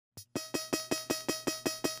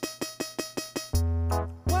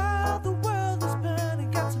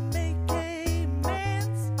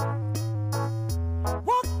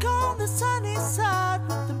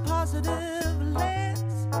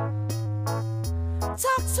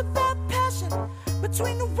talks about passion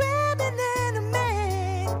between the women and the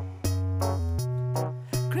men.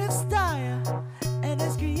 Chris Dyer and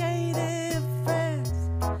his creative friends,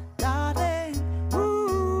 darling. Ooh,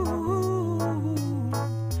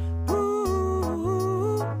 ooh, ooh,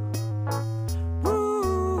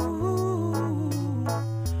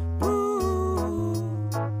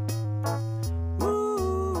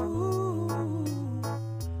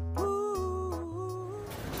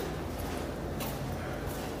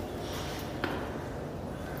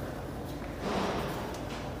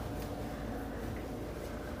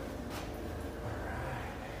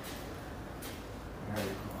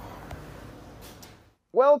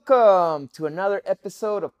 Welcome to another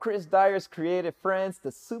episode of Chris Dyer's Creative Friends,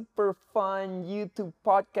 the super fun YouTube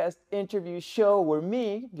podcast interview show where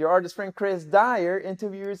me, your artist friend Chris Dyer,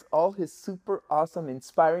 interviews all his super awesome,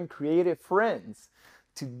 inspiring creative friends.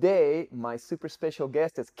 Today, my super special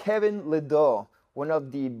guest is Kevin Ledo, one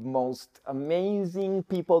of the most amazing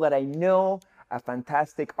people that I know, a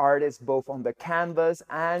fantastic artist both on the canvas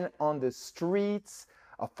and on the streets,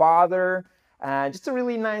 a father, and just a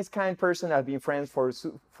really nice, kind person. I've been friends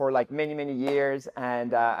for like many years,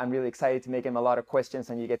 and I'm really excited to make him a lot of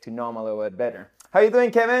questions and you get to know him a little bit better. How you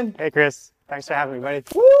doing, Kevin? Hey, Chris. Thanks for having me, buddy.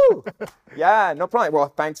 Woo! Yeah, no problem.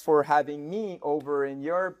 Well, thanks for having me over in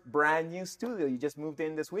your brand new studio. You just moved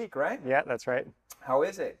in this week, right? Yeah, that's right. How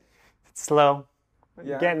is it? It's slow.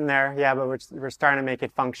 Yeah. Getting there, yeah, but we're starting to make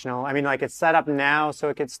it functional. I mean, like, it's set up now so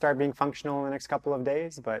it could start being functional in the next couple of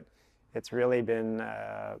days, but it's really been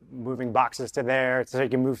moving boxes to there so you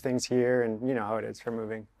can move things here, and you know how it is for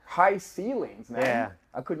moving. High ceilings, man. Yeah.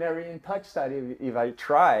 I could never even touch that if I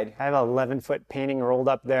tried. I have an 11-foot painting rolled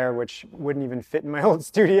up there, which wouldn't even fit in my old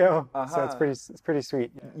studio, so it's pretty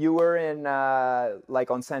sweet. Yeah. You were in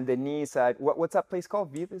like on Saint Denis at what's that place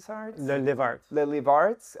called? Vives Arts? Le Live Art. Le Live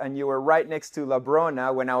Arts, and you were right next to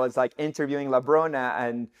Labrona when I was like interviewing Labrona,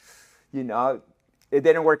 and you know, it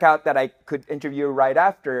didn't work out that I could interview right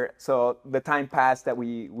after, so the time passed that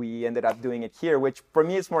we ended up doing it here, which for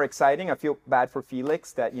me is more exciting. I feel bad for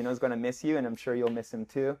Felix that, you know, is going to miss you, and I'm sure you'll miss him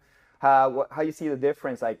too. How you see the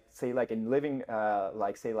difference, like, say, like in living,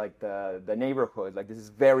 like, say, like the neighborhood, like this is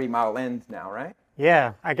very Mile End now, right?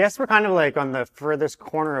 Yeah, I guess we're kind of like on the furthest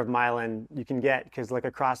corner of Mile End you can get, because like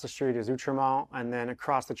across the street is Outremont, and then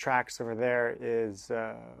across the tracks over there is,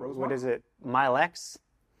 what is it, Mile X?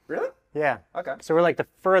 Really? Yeah. Okay. So we're like the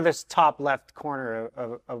furthest top left corner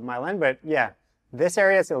of Mile End, but yeah, this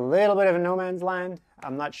area is a little bit of a no man's land.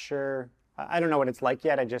 I'm not sure. I don't know what it's like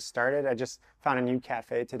yet. I just started. I just found a new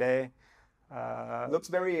cafe today. Looks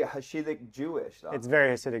very Hasidic Jewish, though. It's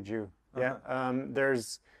very Hasidic Jew. Yeah.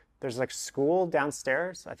 There's like school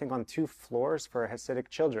downstairs, I think on 2 floors for Hasidic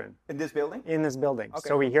children. In this building? In this building. Okay.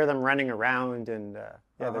 So we hear them running around, and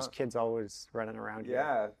there's kids always running around here.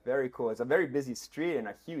 Yeah, very cool. It's a very busy street and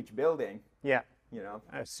a huge building. Yeah. You know?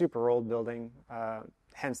 A super old building,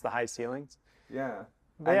 hence the high ceilings. Yeah.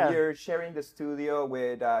 But and yeah. you're sharing the studio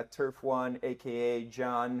with Turf One, a.k.a.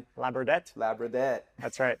 John Labradette.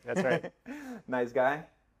 That's right. Nice guy.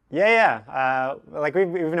 Yeah. Like we've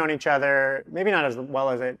known each other, maybe not as well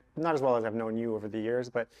as I've known you over the years,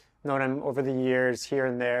 but known him over the years here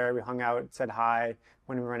and there. We hung out, said hi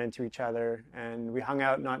when we run into each other, and we hung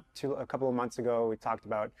out a couple of months ago. We talked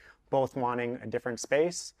about both wanting a different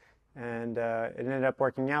space, and it ended up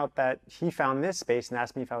working out that he found this space and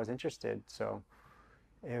asked me if I was interested. So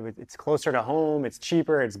it's closer to home, it's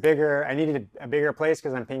cheaper, it's bigger. I needed a bigger place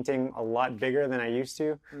because I'm painting a lot bigger than I used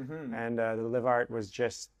to, and the Live Art was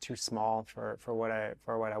just too small for what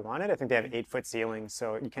I wanted. I think they have 8-foot ceilings,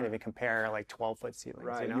 so you can't even compare like 12-foot ceilings.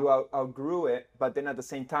 Right, you know? you outgrew it, but then at the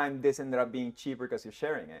same time, this ended up being cheaper because you're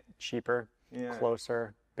sharing it. Cheaper,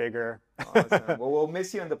 closer, bigger. Awesome. Well, we'll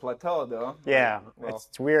miss you on the plateau, though. Yeah, well,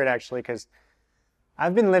 it's weird actually because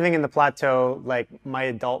I've been living in the plateau like my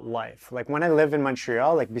adult life. Like when I lived in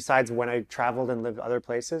Montreal, like besides when I traveled and lived other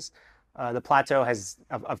places, the plateau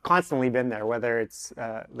I've constantly been there, whether it's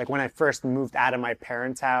like when I first moved out of my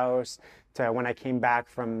parents' house, to when I came back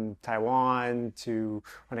from Taiwan, to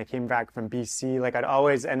when I came back from BC, like I'd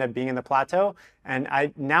always end up being in the plateau. And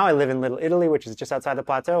now I live in Little Italy, which is just outside the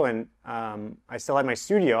plateau, and I still had my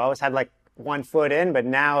studio. I always had like 1 foot in, but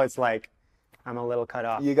now it's like I'm a little cut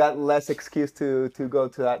off. You got less excuse to go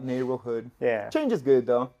to that neighborhood. Yeah. Change is good,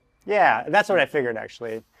 though. Yeah, that's what I figured,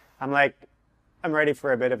 actually. I'm ready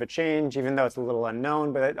for a bit of a change, even though it's a little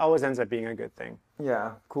unknown, but it always ends up being a good thing.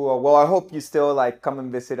 Yeah, cool. Well, I hope you still like come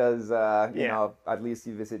and visit us. You know, at least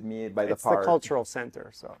you visit me by the park. It's the cultural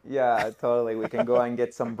center, so. Yeah, totally. We can go and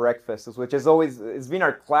get some breakfast, which is always, it's been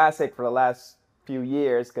our classic for the last few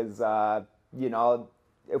years because, you know,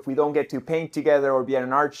 if we don't get to paint together or be at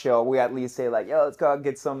an art show, we at least say like, yo, let's go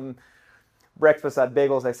get some breakfast at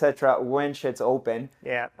Bagels, etc. when shit's open.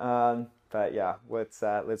 Yeah. But yeah, let's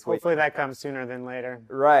wait. Hopefully that comes sooner than later.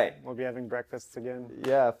 Right. We'll be having breakfasts again.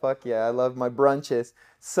 Yeah, fuck yeah. I love my brunches.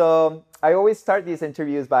 So I always start these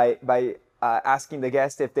interviews by asking the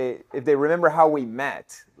guest if they remember how we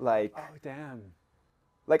met. Like, oh, damn.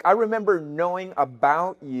 Like, I remember knowing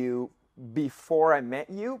about you before I met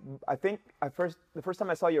you. I think the first time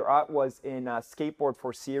I saw your art was in Skateboard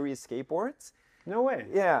for Series Skateboards. No way.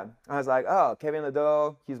 Yeah. I was like, oh, Kevin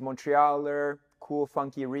Ledo, he's Montrealer, cool,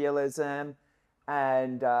 funky realism.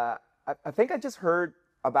 And I think I just heard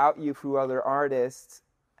about you through other artists.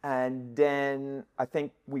 And then I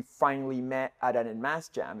think we finally met at an Mass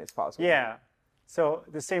Jam, if possible. Yeah. So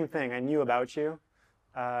the same thing. I knew about you.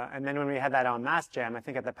 And then when we had that on Mass Jam, I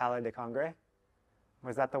think at the Palais de Congrès,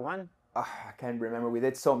 was that the one? I can't remember. We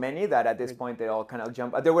did so many that at this point they all kind of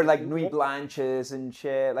jump. There were like Nuit Blanches and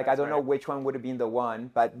shit. Like, I don't know which one would have been the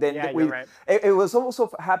one. But then you're right. It was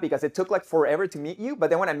also happy because it took like forever to meet you. But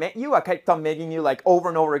then when I met you, I kept on meeting you like over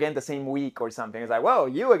and over again the same week or something. It's like, whoa,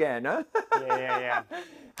 you again, huh? Yeah.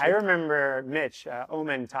 I remember Mitch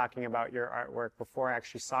Oman talking about your artwork before I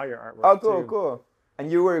actually saw your artwork. Oh, cool, too. cool.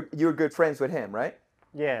 And you were good friends with him, right?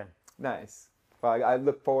 Yeah. Nice. Well, I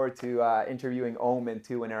look forward to interviewing Omen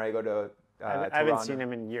too whenever I go to I haven't seen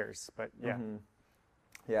him in years, but yeah. Mm-hmm.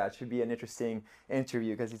 Yeah, it should be an interesting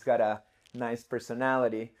interview because he's got a nice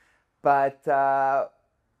personality. But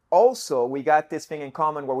also, we got this thing in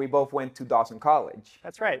common where we both went to Dawson College.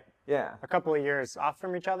 That's right. Yeah. A couple of years off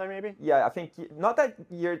from each other, maybe? Yeah, I think, not that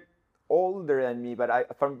you're older than me,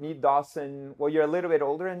 but from me, Dawson, well, you're a little bit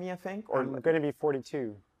older than me, I think. Or I'm going to be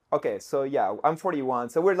 42. Okay, so yeah, I'm 41.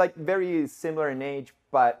 So we're like very similar in age,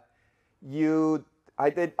 but I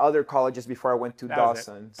did other colleges before I went to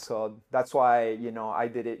Dawson. So that's why, I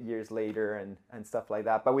did it years later and stuff like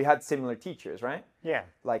that. But we had similar teachers, right? Yeah.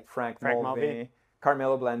 Like Frank Mulvey,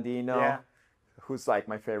 Carmelo Blandino, who's like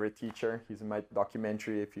my favorite teacher. He's in my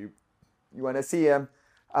documentary if you want to see him.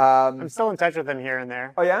 I'm still in touch with him here and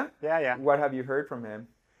there. Oh, yeah? Yeah. What have you heard from him?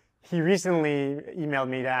 He recently emailed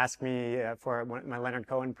me to ask me for my Leonard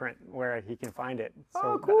Cohen print where he can find it.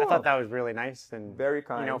 So cool. I thought that was really nice and very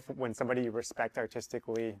kind. When somebody you respect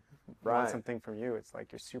artistically wants something from you, it's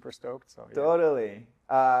like you're super stoked. So yeah. Totally.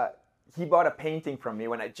 He bought a painting from me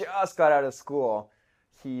when I just got out of school.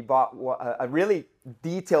 He bought a really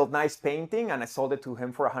detailed, nice painting, and I sold it to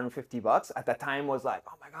him for $150. At the time, was like,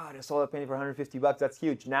 oh my god, I sold a painting for $150. That's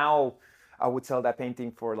huge. Now, I would sell that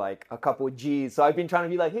painting for like a couple of G's. So I've been trying to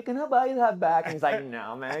be like, hey, can I buy that back? And he's like,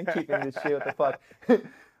 no, man, keeping this shit, what the fuck?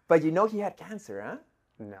 But he had cancer, huh?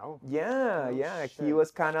 No. Yeah. Shit. He was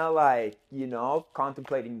kind of like,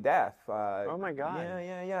 contemplating death. Oh my god.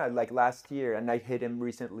 Yeah. Like last year. And I hit him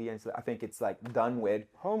recently, and I think it's like done with.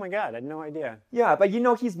 Oh my god, I had no idea. Yeah, but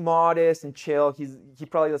he's modest and chill. He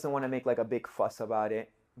probably doesn't want to make like a big fuss about it.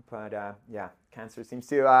 But yeah, cancer seems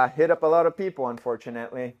to hit up a lot of people,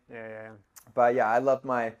 unfortunately. Yeah. But yeah, I loved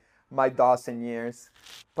my Dawson years.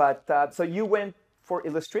 But so you went for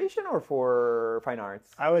illustration or for fine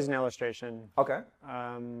arts? I was in illustration. Okay.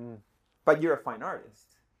 But you're a fine artist.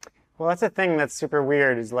 Well, that's a thing that's super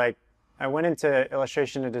weird. Is like I went into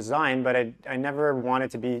illustration and design, but I never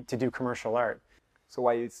wanted to do commercial art. So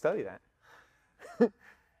why did you study that?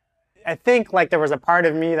 I think like there was a part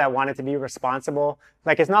of me that wanted to be responsible.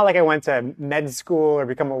 Like it's not like I went to med school or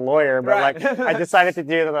become a lawyer, but like I decided to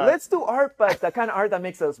do the let's do art, but the kind of art that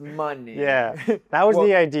makes us money. Yeah, that was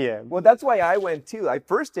the idea. Well, that's why I went too. I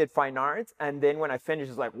first did fine arts, and then when I finished,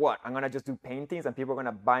 it's like, what? I'm gonna just do paintings, and people are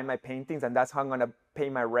gonna buy my paintings, and that's how I'm gonna pay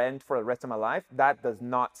my rent for the rest of my life. That does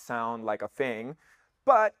not sound like a thing.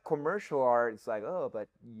 But commercial art, it's like, oh, but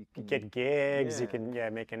you can get gigs, you can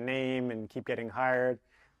make a name and keep getting hired.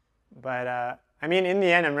 But I mean, in the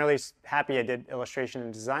end, I'm really happy I did illustration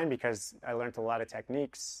and design because I learned a lot of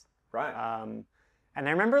techniques. Right. And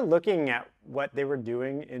I remember looking at what they were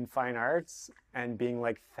doing in fine arts and being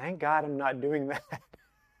like, thank God I'm not doing that.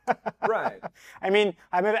 Right. I mean,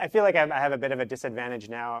 I feel like I have a bit of a disadvantage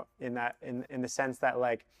now in the sense that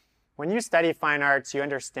like when you study fine arts, you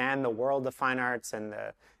understand the world of fine arts and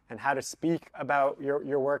how to speak about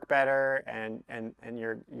your work better, and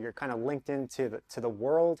you're kind of linked into the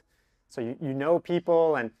world. So you know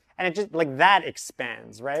people and it just like that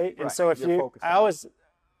expands, right? And so if I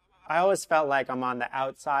always felt like I'm on the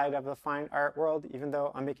outside of the fine art world, even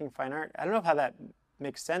though I'm making fine art. I don't know how that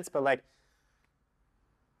makes sense, but like,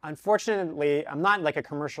 unfortunately, I'm not like a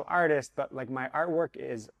commercial artist, but like my artwork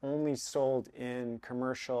is only sold in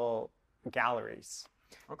commercial galleries.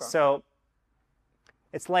 Okay. So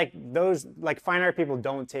it's like those like fine art people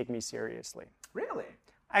don't take me seriously. Really?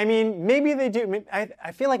 I mean, maybe they do.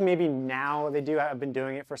 I feel like maybe now they do. I've been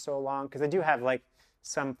doing it for so long because I do have like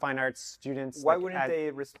some fine arts students. Why like, wouldn't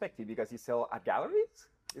they respect you? Because you sell at galleries?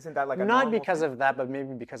 Isn't that like a not normal because thing? of that, but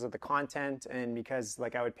maybe because of the content and because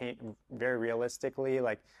like I would paint very realistically.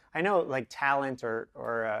 Like I know like talent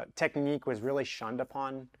or technique was really shunned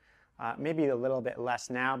upon. Maybe a little bit less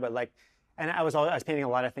now, but like, and I was painting a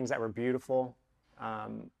lot of things that were beautiful.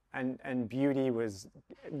 And beauty was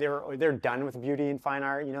they're done with beauty in fine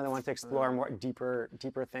art. You know, they want to explore more deeper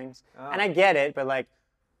things. And I get it, but like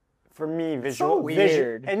for me, visual. So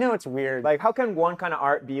weird. I know it's weird. Like, how can one kind of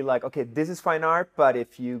art be like, okay, this is fine art, but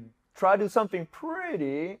if you try to do something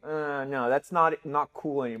pretty, no, that's not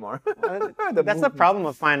cool anymore. That's the problem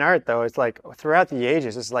with fine art, though. It's like throughout the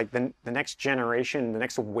ages, it's like the next generation, the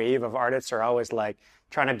next wave of artists are always like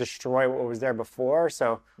trying to destroy what was there before.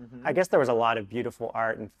 So I guess there was a lot of beautiful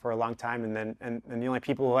art and for a long time, and then and the only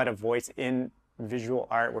people who had a voice in visual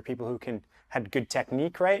art were people who had good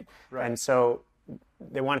technique, right? And so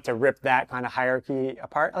they wanted to rip that kind of hierarchy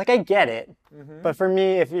apart. Like I get it, but for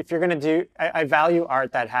me, if you're gonna do, I value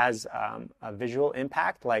art that has a visual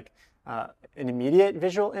impact, like an immediate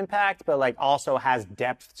visual impact, but like also has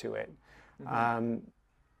depth to it. And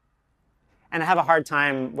I have a hard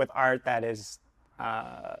time with art that is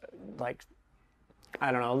like,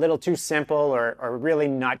 I don't know, a little too simple or really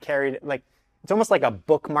not carried. Like it's almost like a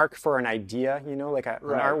bookmark for an idea, you know, like an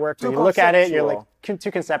artwork. Too you look at it, you're conceptual. like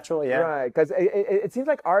too conceptual, yeah. Right, because it seems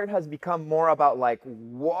like art has become more about like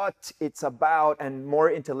what it's about and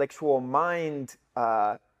more intellectual mind,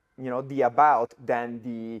 you know, the about than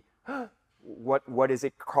the what is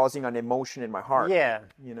it causing an emotion in my heart? Yeah.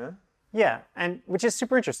 You know? Yeah, and which is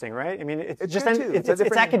super interesting, right? I mean, it's just good too. it's It's a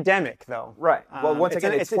different- academic though. Right. Well, once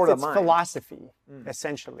again, it's for the mind. Philosophy,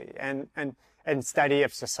 essentially, and study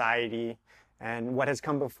of society and what has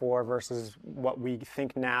come before versus what we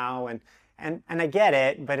think now, and I get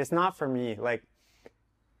it, but it's not for me. Like,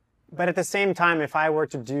 but at the same time, if I were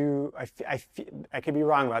to do, I could be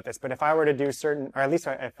wrong about this, but if I were to do certain, or at least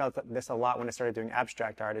I felt this a lot when I started doing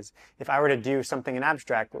abstract art, is if I were to do something in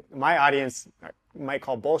abstract, my audience might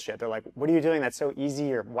call bullshit. They're like, what are you doing that's so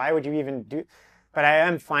easy, or why would you even do? But I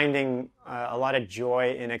am finding a lot of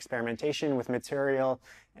joy in experimentation with material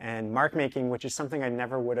and mark making, which is something I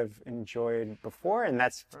never would have enjoyed before, and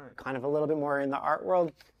that's kind of a little bit more in the art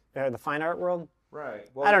world, the fine art world. Right.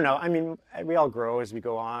 Well, I don't know. I mean, we all grow as we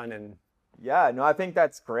go on, and yeah, no, I think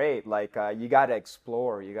that's great. Like, you gotta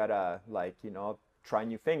explore. You gotta, like, you know, try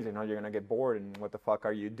new things. You know, you're gonna get bored, and what the fuck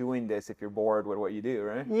are you doing this if you're bored with what you do,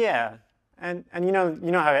 right? yeah, and you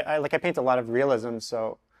know how I paint a lot of realism,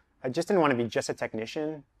 so I just didn't want to be just a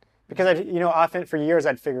technician, because often for years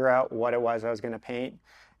I'd figure out what it was I was gonna paint,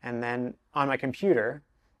 and then on my computer.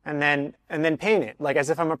 And then paint it like as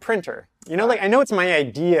if I'm a printer. You know, like I know it's my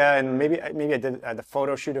idea, and maybe I did the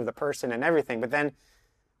photo shoot of the person and everything. But then,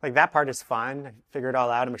 like that part is fun. I figure it all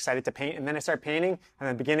out. I'm excited to paint, and then I start painting. And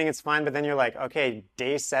in the beginning, it's fun, but then you're like, okay,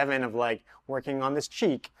 day 7 of like working on this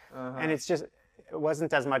cheek, and it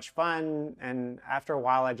wasn't as much fun. And after a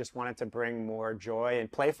while, I just wanted to bring more joy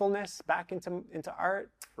and playfulness back into art.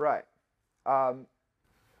 Right.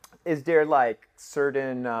 Is there like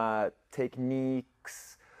certain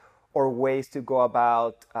techniques or ways to go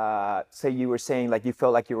about, say you were saying like you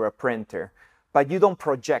felt like you were a printer, but you don't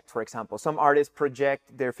project, for example. Some artists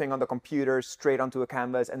project their thing on the computer straight onto a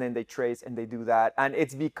canvas, and then they trace and they do that. And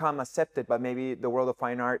it's become accepted, but maybe the world of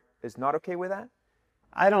fine art is not okay with that?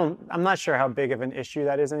 I'm not sure how big of an issue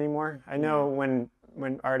that is anymore. I know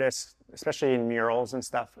when artists, especially in murals and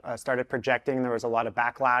stuff, started projecting, there was a lot of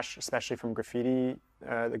backlash, especially from graffiti,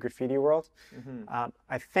 the graffiti world.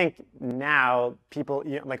 I think now people,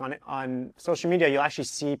 like on social media, you'll actually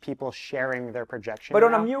see people sharing their projection. But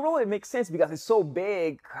on now. a mural, it makes sense because it's so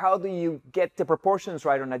big. How do you get the proportions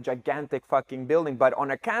right on a gigantic fucking building? But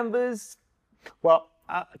on a canvas? Well,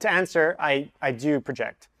 to answer, I do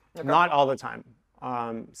project. Okay. Not all the time.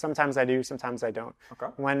 Sometimes I do, sometimes I don't. Okay.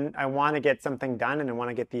 When I want to get something done and I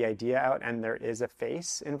want to get the idea out and there is a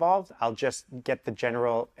face involved, I'll just get the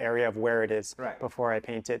general area of where it is before I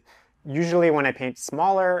paint it. Usually when I paint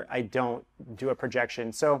smaller, I don't do a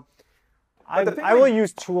projection. So I will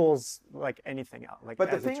use tools like anything else. Like,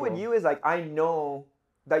 but the thing with you is like, I know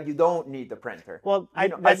that you don't need the printer. Well, I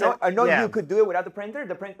know you could do it without the printer,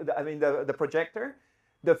 the projector.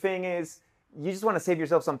 The thing is, you just want to save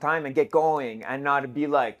yourself some time and get going and not be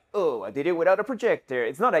like, oh, I did it without a projector.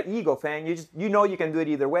 It's not an ego thing. You know you can do it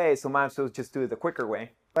either way, so might as well just do it the quicker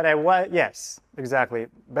way. But yes, exactly.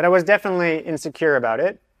 But I was definitely insecure about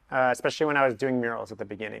it, especially when I was doing murals at the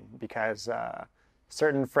beginning, because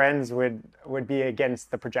certain friends would be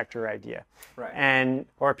against the projector idea, Right.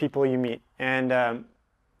 or people you meet, so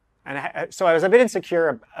I was a bit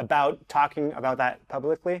insecure about talking about that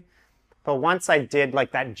publicly. But once I did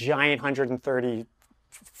like that giant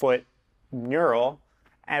 130-foot mural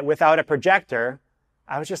and without a projector,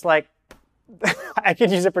 I was just like, I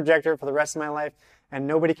could use a projector for the rest of my life and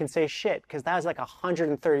nobody can say shit, because that was like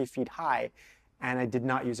 130 feet high and I did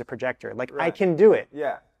not use a projector. Like, I can do it.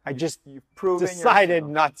 Yeah. I just You've proven decided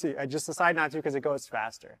yourself. not to. I just decided not to because it goes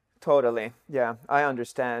faster. Totally. Yeah, I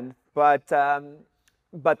understand. But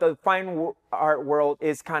the fine art world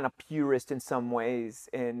is kind of purist in some ways,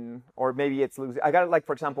 or maybe it's losing. I got, like,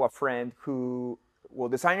 for example, a friend who will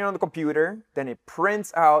design it on the computer, then it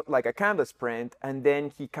prints out like a canvas print, and then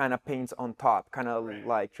he kind of paints on top, kind of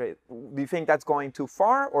like. Do you think that's going too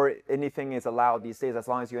far, or anything is allowed these days as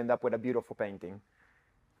long as you end up with a beautiful painting?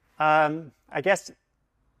 I guess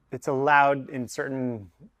it's allowed in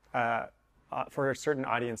certain for certain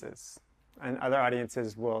audiences, and other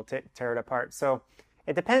audiences will tear it apart. So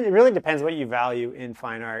it depends. It really depends what you value in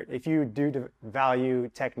fine art. If you do value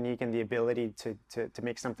technique and the ability to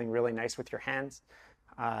make something really nice with your hands,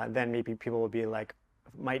 then maybe people will be like,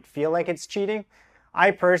 might feel like it's cheating.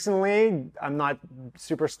 I personally, I'm not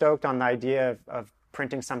super stoked on the idea of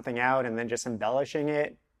printing something out and then just embellishing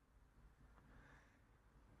it.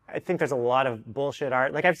 I think there's a lot of bullshit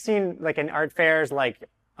art. Like, I've seen, like, in art fairs, like,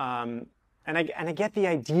 and I get the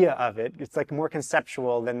idea of it. It's like more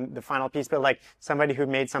conceptual than the final piece, but like somebody who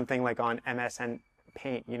made something like on MSN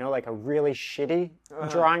Paint, you know, like a really shitty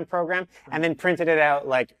drawing program, and then printed it out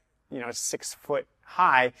like, 6 foot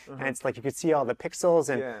high, and it's like you could see all the pixels,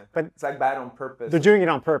 and but it's like bad on purpose. they're doing it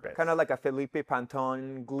on purpose. Kind of like a Felipe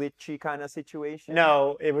Panton glitchy kind of situation.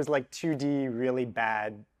 No, it was like 2D, really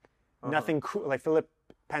bad. Nothing cool. Like Philippe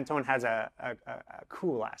Pantone has a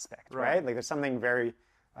cool aspect, right? Like there's something very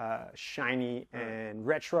shiny and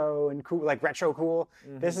retro and cool, like retro cool.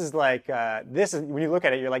 This is like when you look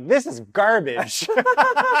at it, you're like, this is garbage.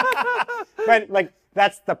 But like,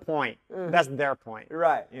 that's the point. That's their point.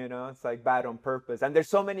 Right. It's like bad on purpose. And there's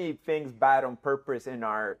so many things bad on purpose in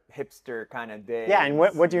our hipster kind of day. Yeah, and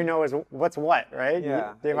what do you know is what's what, right?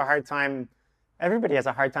 Yeah. They have a hard time. Everybody has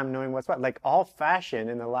a hard time knowing what's what. Like, all fashion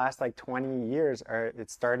in the last like 20 years, it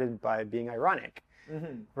started by being ironic,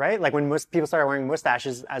 right? Like when most people started wearing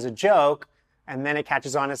mustaches as a joke, and then it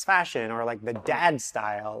catches on as fashion, or like the dad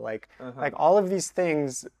style, like all of these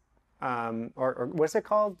things, or what's it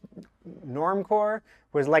called? Normcore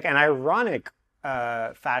was like an ironic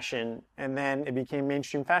fashion, and then it became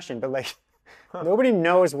mainstream fashion. But like nobody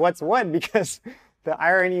knows what's what, because the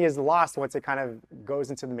irony is lost once it kind of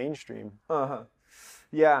goes into the mainstream.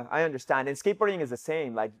 Yeah, I understand. And skateboarding is the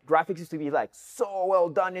same. Like, graphics used to be like so well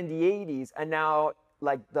done in the 80s, and now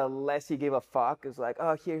like the less you give a fuck is like,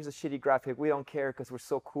 oh, here's a shitty graphic, we don't care because we're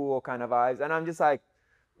so cool kind of vibes. And I'm just like,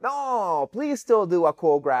 no, please still do a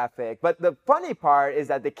cool graphic. But the funny part is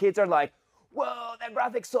that the kids are like, whoa, that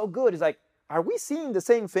graphic's so good. It's like, are we seeing the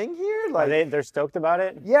same thing here? Like, they're stoked about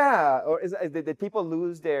it? Yeah. Or did people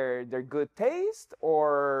lose their good taste?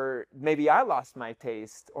 Or maybe I lost my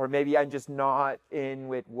taste? Or maybe I'm just not in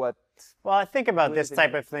with what... Well, I think about this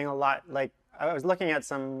type of thing a lot. Like, I was looking at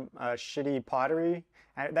some shitty pottery.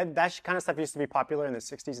 That kind of stuff used to be popular in the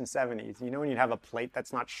 60s and 70s. You know, when you'd have a plate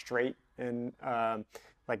that's not straight and...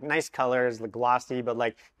 like nice colors, like glossy, but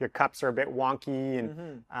like your cups are a bit wonky,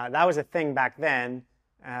 and that was a thing back then.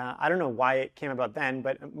 I don't know why it came about then,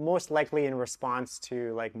 but most likely in response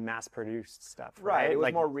to like mass-produced stuff, right? It was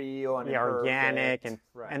like, more real and organic,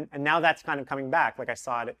 and now that's kind of coming back. Like, I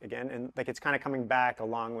saw it again, and like it's kind of coming back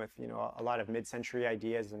along with a lot of mid-century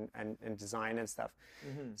ideas and design and stuff.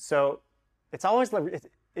 So it's always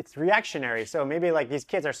it's reactionary. So maybe like these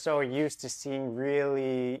kids are so used to seeing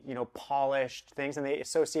really polished things, and they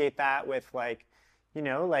associate that with like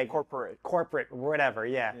like corporate whatever,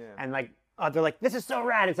 and like. They're like, this is so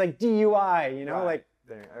rad. It's like DUI, like,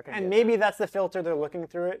 and maybe that's the filter they're looking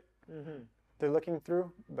through it. They're looking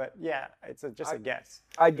through, but yeah, it's just a guess.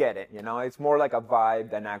 I get it. It's more like a vibe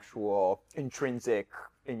than actual intrinsic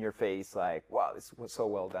in your face. Like, wow, this was so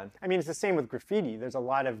well done. I mean, it's the same with graffiti. There's a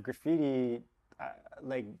lot of graffiti,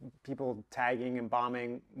 like people tagging and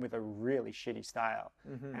bombing with a really shitty style,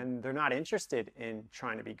 and they're not interested in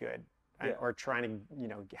trying to be good. Or trying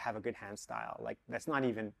to, have a good hand style. Like, that's not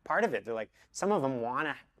even part of it. They're like, some of them want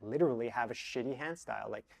to literally have a shitty hand style.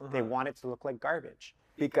 Like, they want it to look like garbage.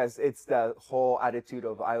 Because it's the whole attitude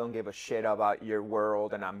of, I don't give a shit about your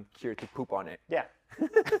world and I'm here to poop on it. Yeah,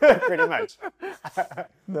 pretty much.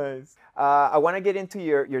 Nice. I want to get into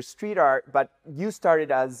your street art, but you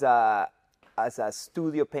started as as a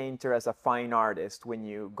studio painter, as a fine artist, when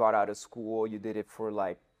you got out of school, you did it for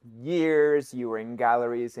like years. You were in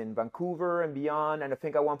galleries in Vancouver and beyond. And I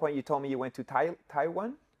think at one point you told me you went to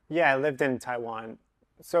Taiwan. Yeah, I lived in Taiwan.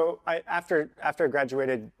 So after I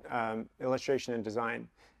graduated illustration and design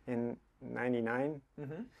in '99,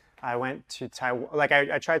 I went to Taiwan. Like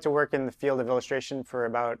I tried to work in the field of illustration for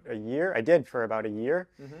about a year. I did for about a year.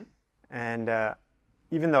 And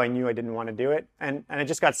even though I knew I didn't want to do it, and I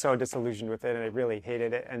just got so disillusioned with it and I really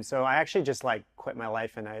hated it. And so I actually just like quit my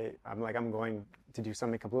life and I'm like, I'm going to do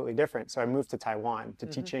something completely different. So I moved to Taiwan to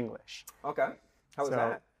teach English. Okay. How was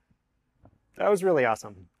that? That was really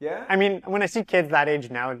awesome. Yeah? I mean, when I see kids that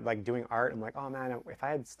age now, like doing art, I'm like, oh man, if I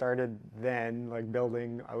had started then, like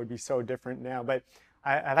building, I would be so different now. But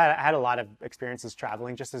I've had a lot of experiences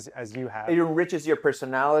traveling, just as you have. It enriches your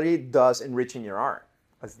personality, thus enriching your art.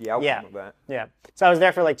 That's the outcome of that. Yeah. So I was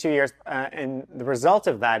there for like 2 years. And the result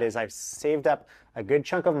of that is I've saved up a good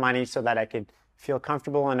chunk of money so that I could feel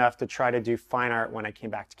comfortable enough to try to do fine art when I came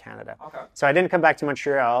back to Canada. Okay. So I didn't come back to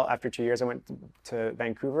Montreal. After 2 years, I went to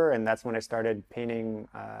Vancouver, and that's when I started painting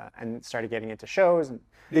and started getting into shows.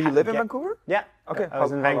 Did you live in Vancouver? Yeah. Okay. I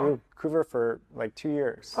was in Vancouver for like 2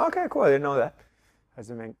 years. Okay, cool. I didn't know that. I was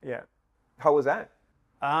in yeah. How was that?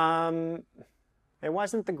 It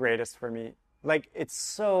wasn't the greatest for me. Like, it's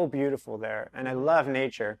so beautiful there, and I love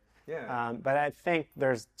nature. Yeah. But I think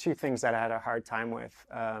there's two things that I had a hard time with.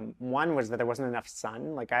 One was that there wasn't enough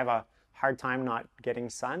sun. Like, I have a hard time not getting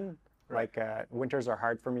sun. Right. Like, winters are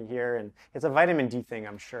hard for me here, and it's a vitamin D thing,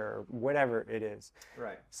 I'm sure, whatever it is.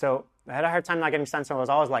 Right. So I had a hard time not getting sun, so I was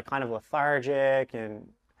always like kind of lethargic. And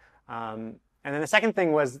then the second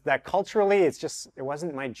thing was that culturally, it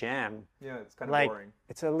wasn't my jam. Yeah, it's kind of like, boring.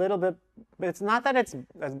 It's a little bit, but it's not that it's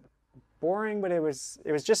boring, but it was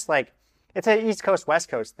just like, it's an East Coast, West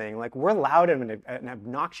Coast thing. Like, we're loud and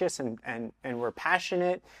obnoxious and we're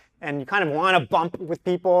passionate, and you kind of want to bump with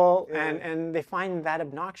people, and they find that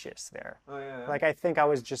obnoxious there. Oh, yeah. Like, I think I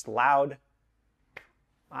was just loud.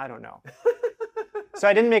 I don't know. So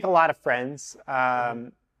I didn't make a lot of friends.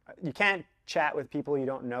 You can't chat with people you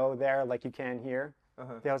don't know there like you can here.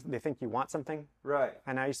 They think you want something. Right.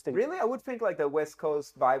 And I used to... Really? I would think like the West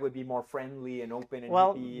Coast vibe would be more friendly and open and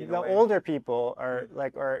well, hippie. The older people are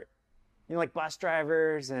like, like bus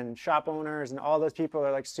drivers and shop owners and all those people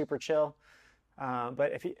are like super chill.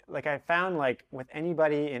 But if you, like, I found like with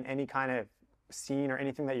anybody in any kind of scene or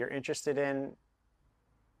anything that you're interested in,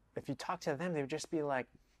 if you talk to them, they would just be like,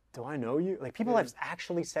 do I know you? Like, people have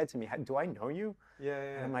actually said to me, do I know you? Yeah.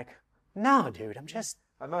 And I'm like, no, dude, I'm just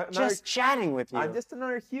chatting with you. I'm just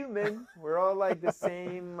another human. We're all like the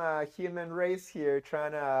same human race here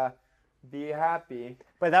trying to be happy.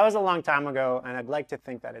 But that was a long time ago, and I'd like to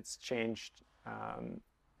think that it's changed.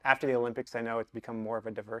 After the Olympics, I know it's become more of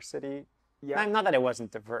a diversity. Yeah. Not that it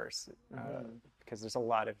wasn't diverse, because there's a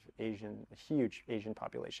lot of a huge Asian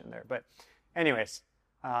population there. But anyways,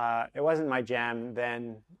 it wasn't my jam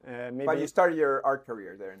then. Maybe. But you started your art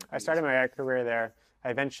career there. I started my art career there.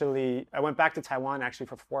 I went back to Taiwan actually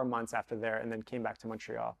for 4 months after there, and then came back to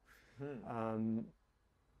Montreal. And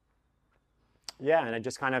I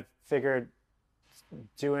just kind of figured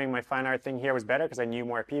doing my fine art thing here was better because I knew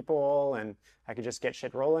more people and I could just get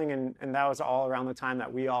shit rolling. And that was all around the time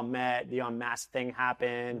that we all met. The en masse thing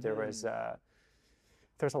happened. There was a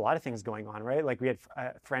lot of things going on, right? Like, we had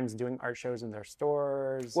friends doing art shows in their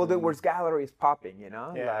stores. Well, there was galleries popping, Yeah.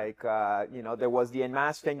 Like, there was the en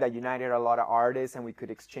masse thing that united a lot of artists and we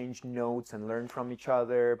could exchange notes and learn from each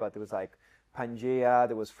other. But there was like Pangea,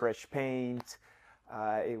 there was Fresh Paint.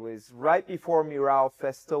 It was right before Mural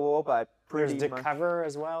Festival, but pretty There's much... Cover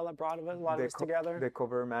as well that brought a lot of us together. The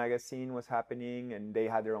Cover magazine was happening, and they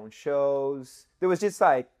had their own shows. There was just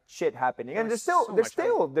like shit happening, and there's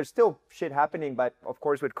still shit happening, but of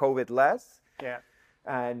course with COVID less. Yeah.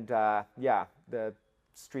 And the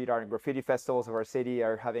street art and graffiti festivals of our city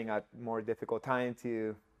are having a more difficult time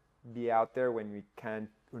to be out there when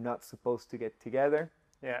we're not supposed to get together.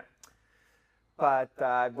 Yeah. But,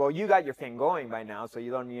 you got your thing going by now, so you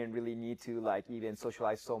don't even really need to, like, even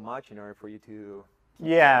socialize so much in order for you to keep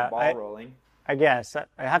the ball rolling. I guess. I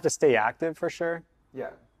have to stay active for sure. Yeah.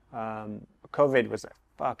 COVID was a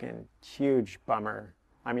fucking huge bummer.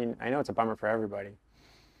 I mean, I know it's a bummer for everybody.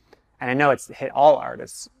 And I know it's hit all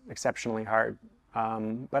artists exceptionally hard.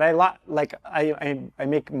 But I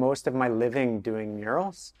make most of my living doing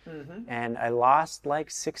murals. And I lost, like,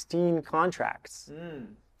 16 contracts.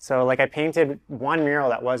 So, like, I painted one mural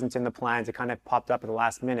that wasn't in the plans. It kind of popped up at the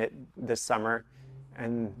last minute this summer,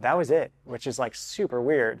 and that was it, which is, like, super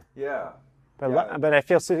weird. Yeah. But I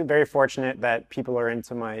feel very fortunate that people are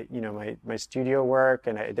into my, my studio work,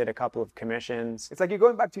 and I did a couple of commissions. It's like you're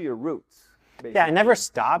going back to your roots. Basically. Yeah, I never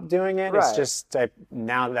stopped doing it. Right. It's just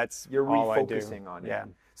now that's you're all refocusing I do. on it. Yeah.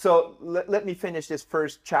 So let me finish this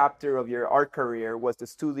first chapter of your art career. Was the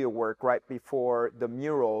studio work right before the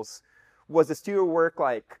murals? Was the studio work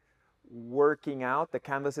like working out? The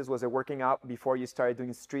canvases, was it working out before you started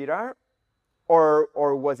doing street art?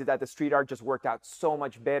 Or was it that the street art just worked out so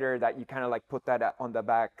much better that you kind of like put that on the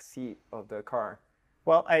back seat of the car?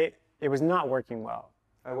 Well, it was not working well.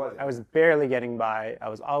 I was barely getting by. I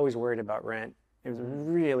was always worried about rent. It was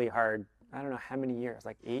really hard. I don't know how many years,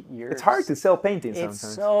 like 8 years. It's hard to sell paintings sometimes.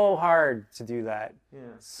 It's so hard to do that. Yeah.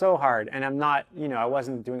 So hard. And I'm not, I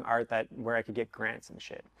wasn't doing art where I could get grants and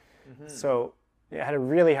shit. So I had a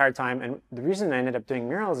really hard time. And the reason I ended up doing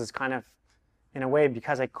murals is kind of, in a way,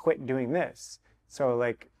 because I quit doing this. So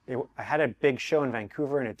like I had a big show in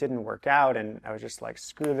Vancouver and it didn't work out, and I was just like,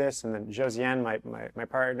 screw this. And then Josiane, my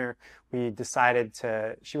partner, we decided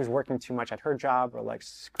she was working too much at her job. We're like,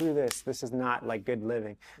 screw this. This is not like good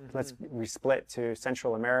living. We split to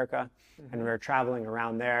Central America, and we were traveling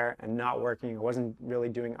around there and not working. I wasn't really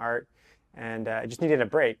doing art. And I just needed a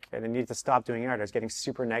break, and I needed to stop doing art. I was getting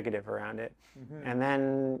super negative around it. And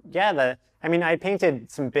then, I painted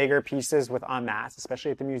some bigger pieces with en masse,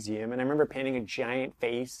 especially at the museum. And I remember painting a giant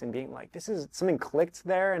face and being like, something clicked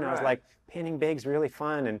there. And I was like, painting big's really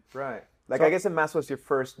fun. And right. Like, so, I guess en masse was your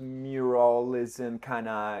first muralism kind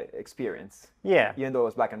of experience. Yeah. Even though it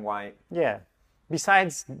was black and white. Yeah.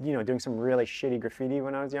 Besides, doing some really shitty graffiti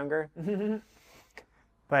when I was younger.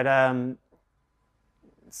 But,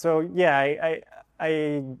 so yeah,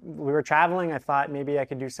 we were traveling. I thought maybe I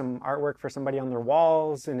could do some artwork for somebody on their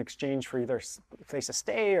walls in exchange for either a place to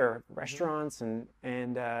stay or restaurants, and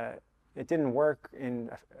it didn't work in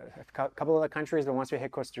a couple of the countries. But once we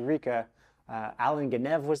hit Costa Rica, Alan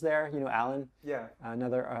Genev was there. You know Alan? Yeah.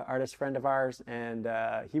 Another artist friend of ours, and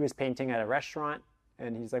he was painting at a restaurant.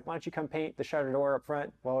 And he's like, why don't you come paint the shutter door up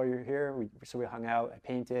front while you're here? So we hung out, I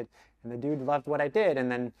painted, and the dude loved what I did,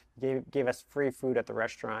 and then gave us free food at the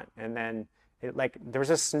restaurant. And then there was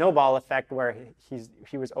a snowball effect where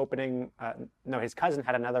he was opening, his cousin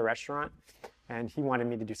had another restaurant, and he wanted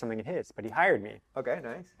me to do something in his, but he hired me. Okay,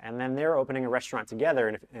 nice. And then they were opening a restaurant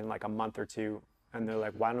together in like a month or two, and they're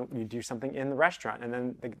like, why don't you do something in the restaurant? And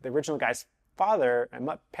then the original guy's father and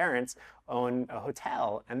my parents own a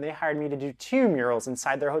hotel, and they hired me to do 2 murals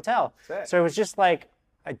inside their hotel. Sick. So it was just like,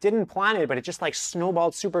 I didn't plan it, but it just like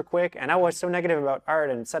snowballed super quick, and I was so negative about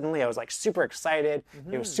art, and suddenly I was like super excited.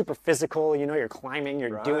 It was super physical, you're climbing,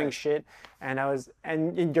 you're doing shit,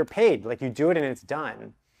 and you're paid, like you do it and it's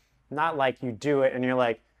done. Not like you do it and you're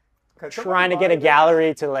like trying to get a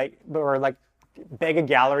gallery to beg a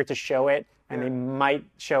gallery to show it, and they might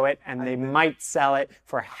show it, and they might sell it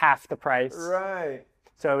for half the price. Right.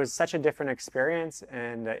 So it was such a different experience,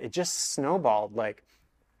 and it just snowballed,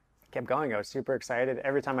 kept going. I was super excited.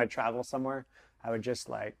 Every time I'd travel somewhere, I would just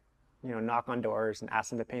knock on doors and ask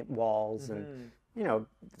them to paint walls. And,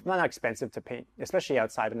 it's not expensive to paint, especially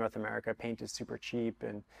outside of North America. Paint is super cheap,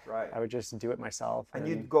 and I would just do it myself. And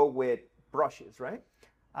you'd go with brushes, right?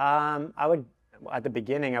 I would. At the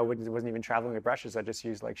beginning, I wasn't even traveling with brushes. I just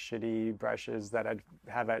used shitty brushes that I'd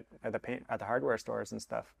have at the hardware stores and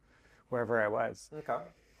stuff, wherever I was. Okay.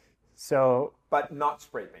 So. But not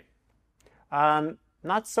spray paint.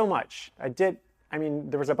 Not so much. There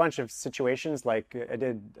was a bunch of situations like I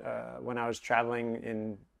did when I was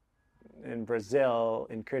traveling in Brazil,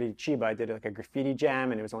 in Curitiba. I did a graffiti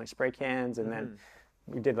jam, and it was only spray cans, and then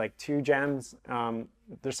we did 2 jams.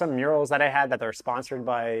 There's some murals that I had that are sponsored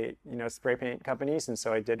by spray paint companies, and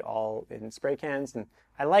so I did all in spray cans, and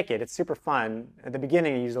I like it. It's super fun. At the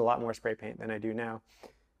beginning, I used a lot more spray paint than I do now,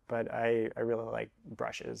 but I really like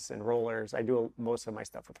brushes and rollers. I do most of my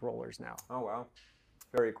stuff with rollers now. Oh wow,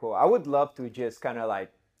 very cool. I would love to just kind of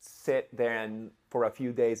sit there and for a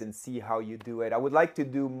few days and see how you do it. I would like to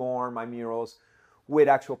do more my murals with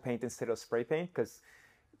actual paint instead of spray paint, because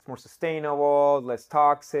it's more sustainable, less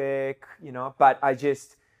toxic, but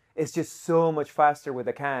it's just so much faster with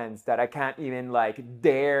the cans that I can't even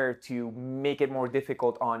dare to make it more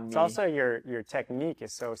difficult on me. It's also your technique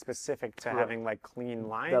is so specific to having clean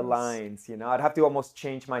lines. The lines, I'd have to almost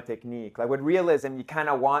change my technique. With realism, you kind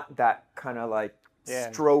of want that kind of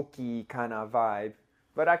strokey kind of vibe,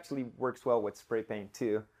 but actually works well with spray paint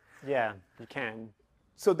too. Yeah, you can.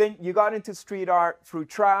 So then you got into street art through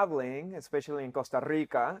traveling, especially in Costa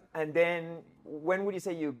Rica. And then when would you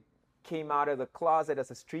say you came out of the closet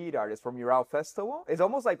as a street artist? From Mural Festival? It's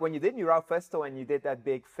almost like when you did Mural Festival and you did that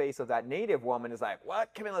big face of that native woman, it's like,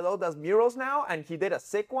 what? Kevin Ledo does murals now? And he did a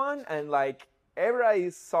sick one? And everybody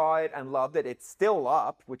saw it and loved it. It's still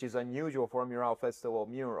up, which is unusual for a mural festival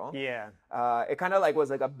mural. Yeah. It kind of like was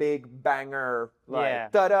like a big banger, like Yeah.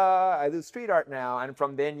 ta-da! I do street art now, and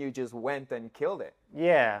from then you just went and killed it.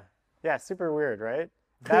 Yeah. Yeah. Super weird, right?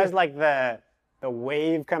 That was like the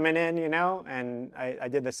wave coming in, you know. And I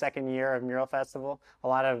did the second year of Mural Festival. A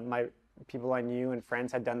lot of my people I knew and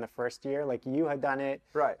friends had done the first year. Like you had done it.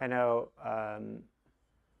 Right. I know.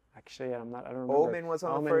 Actually, I don't remember. Omen was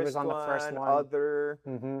on, Omen was on the first one. Other,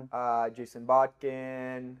 Jason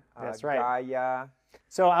Botkin, That's right. Gaia.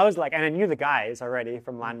 So I was like, and I knew the guys already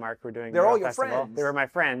from Landmark who were doing They're Mural all your Festival. friends. They were my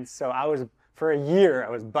friends. So for a year, I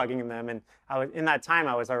was bugging them. And in that time,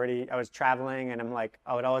 I was traveling, and I'm like,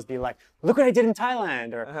 I would always be like, look what I did in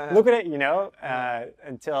Thailand, or look at it, you know,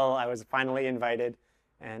 until I was finally invited.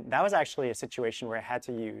 And that was actually a situation where I had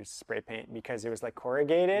to use spray paint because it was like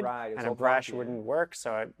corrugated and a brush wouldn't work.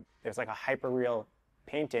 So it was like a hyper-real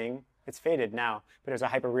painting. It's faded now, but it was a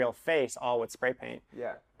hyper-real face all with spray paint.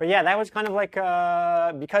 Yeah. But yeah, that was kind of like,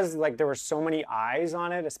 because like there were so many eyes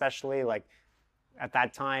on it, especially like at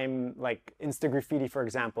that time, like Insta Graffiti, for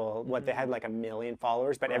example, they had like 1 million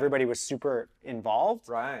followers, but everybody was super involved.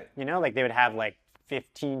 Right. You know, like they would have like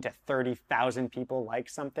 15 to 30,000 people like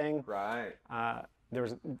something. Right.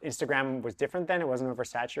 Instagram was different then. It wasn't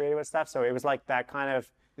oversaturated with stuff. So it was like that kind of,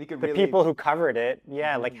 really... people who covered it,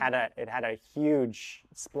 like it had a huge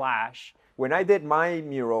splash. When I did my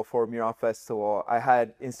mural for Mural Festival, I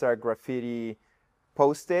had Insta Graffiti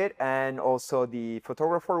post it, and also the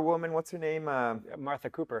photographer woman, what's her name? Martha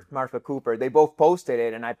Cooper. Martha Cooper. They both posted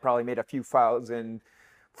it, and I probably made a few thousand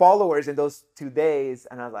followers in those 2 days,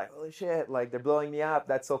 and I was like, holy shit, like they're blowing me up.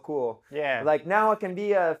 That's so cool. Yeah. Like now I can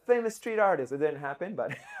be a famous street artist. It didn't happen,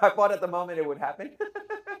 but I thought at the moment it would happen.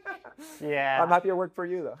 Yeah. I'm happy it worked for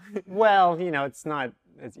you though. Well, you know, it's not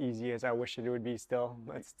as easy as I wish it would be still.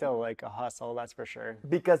 It's still like a hustle, that's for sure.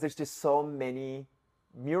 Because there's just so many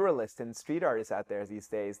muralists and street artists out there these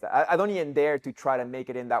days that I don't even dare to try to make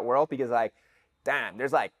it in that world, because like, damn,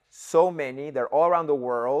 there's like so many. They're all around the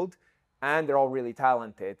world. And they're all really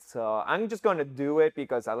talented. So I'm just going to do it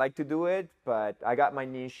because I like to do it, but I got my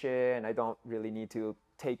niche and I don't really need to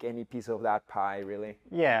take any piece of that pie, really.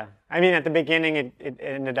 Yeah. I mean, at the beginning, it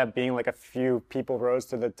ended up being like a few people rose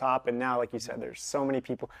to the top. And now, like you said, there's so many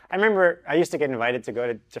people. I remember I used to get invited to go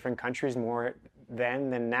to different countries more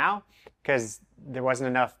then than now, because there wasn't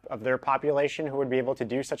enough of their population who would be able to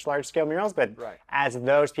do such large-scale murals. But as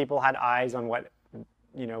those people had eyes on what,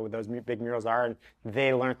 you know, those big murals are, and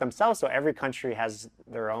they learned themselves. So every country has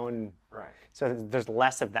their own. Right. So there's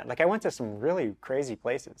less of that. Like I went to some really crazy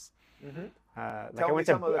places. Like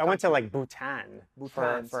I went to like Bhutan.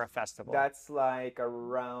 For a festival. That's like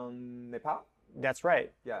around Nepal. That's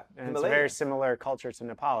right. Yeah. And it's a very similar culture to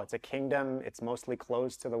Nepal. It's a kingdom. It's mostly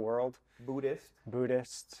closed to the world.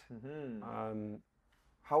 Buddhist.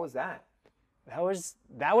 How was that? That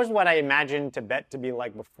was what I imagined Tibet to be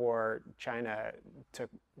like before China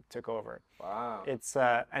took over. Wow. It's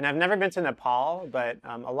and I've never been to Nepal, but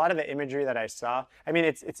a lot of the imagery that I saw, I mean,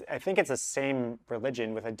 I think it's the same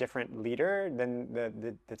religion with a different leader than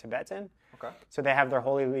the Tibetan. Okay. So they have their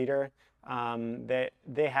holy leader.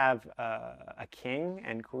 They have a king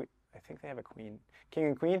and queen. I think they have a queen, king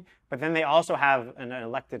and queen. But then they also have an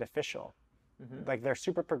elected official. Like they're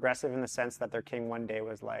super progressive in the sense that their king one day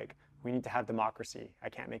was like, we need to have democracy. I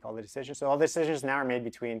can't make all the decisions. So all the decisions now are made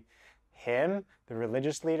between him, the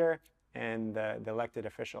religious leader, and the elected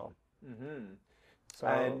official. So,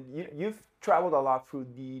 and you've traveled a lot through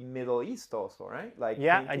the Middle East also, right? Like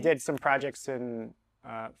yeah, I did some projects in,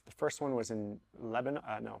 the first one was in Lebanon,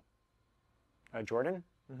 Jordan.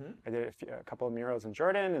 I did a couple of murals in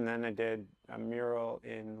Jordan, and then I did a mural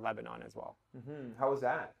in Lebanon as well. How was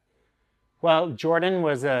that? Well, Jordan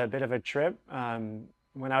was a bit of a trip.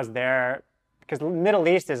 When I was there, because the Middle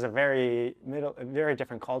East is a very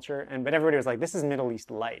different culture, but everybody was like, "This is Middle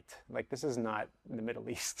East light. Like this is not the Middle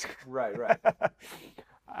East." Right.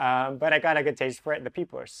 But I got a good taste for it. The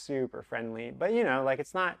people are super friendly, but you know, like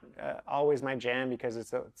it's not always my jam because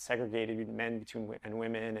it's segregated men and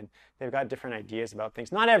women, and they've got different ideas about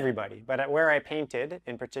things. Not everybody, but where I painted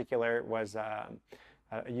in particular was.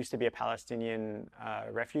 It used to be a Palestinian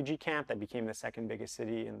refugee camp that became the second biggest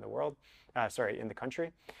city in the world, in the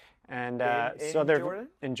country. And so they're Jordan?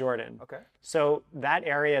 In Jordan. Okay. So that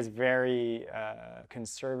area is very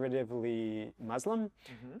conservatively Muslim.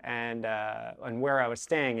 And where I was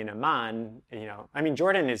staying in Amman, you know, I mean,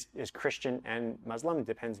 Jordan is Christian and Muslim. It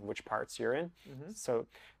depends which parts you're in. So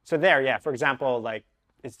there, yeah, for example, like,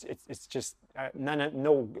 it's just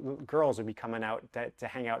no girls would be coming out to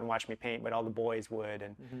hang out and watch me paint, but all the boys would.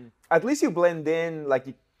 And at least you blend in, like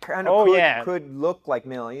kind of yeah. could look like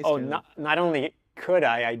Middle Eastern. Not only could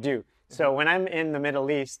I do. So when I'm in the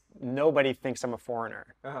Middle East, nobody thinks I'm a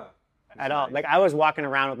foreigner at all. nice. Like I was walking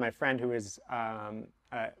around with my friend who is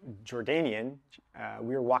Jordanian.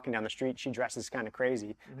 We were walking down the street. She dresses kind of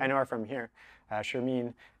crazy. I know her from here,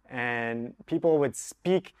 Sharmeen. And people would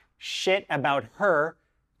speak shit about her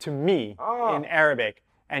to me in Arabic.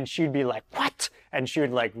 And she'd be like, what? And she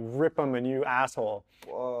would like rip them a new asshole.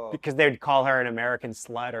 Whoa. Because they would call her an American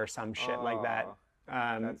slut or some shit like that.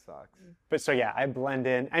 That sucks. But so yeah, I blend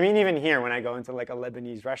in. I mean, even here when I go into like a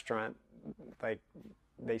Lebanese restaurant, like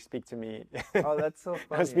they speak to me. Oh, that's so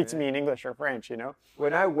funny. They speak to me in English or French, you know?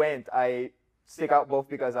 When I went, I stick out both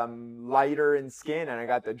because I'm lighter in skin and I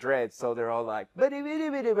got the dreads, so they're all like,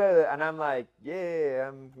 and I'm like, yeah,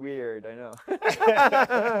 I'm weird, I know.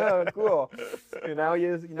 Cool. Now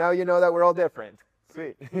you know that we're all different.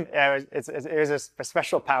 Sweet. Yeah, it was a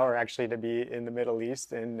special power actually to be in the Middle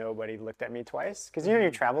East and nobody looked at me twice. Because you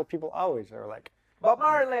travel, people always are like, Bob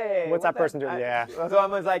Marley. What's that person doing? Yeah. So I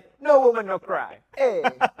was like, no woman, no cry. Hey,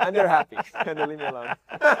 and they're happy, and they leave me alone.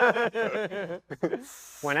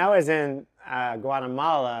 When I was in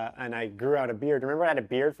Guatemala and I grew out a beard, remember I had a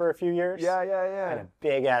beard for a few years? Yeah. I had a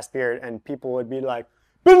big ass beard, and people would be like,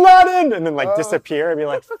 Bin Laden, and then like disappear and be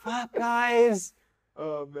like, fuck guys.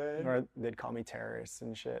 Oh man. Or they'd call me terrorists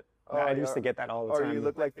and shit. Oh, I used to get that all the time. Or you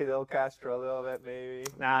look like Fidel Castro a little bit, maybe.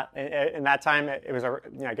 Nah, in that time, it was,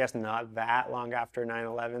 I guess, not that long after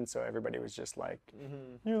 9/11, so everybody was just like,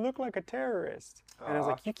 you look like a terrorist. And I was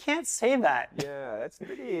like, you can't say that. Yeah, that's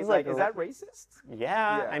pretty, It's like, is that racist?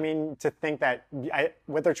 Yeah, I mean, to think that,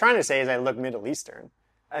 what they're trying to say is I look Middle Eastern.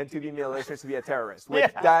 And to be Middle Eastern to be a terrorist,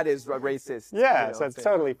 which that is a racist. Yeah, so it's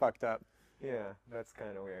totally fucked up. Yeah, that's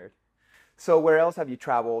kind of weird. So where else have you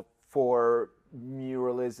traveled for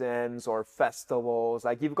muralisms or festivals?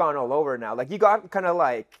 Like you've gone all over now. Like you got kind of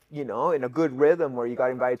like, you know, in a good rhythm where you got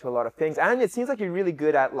invited to a lot of things. And it seems like you're really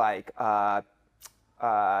good at like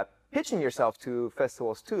pitching yourself to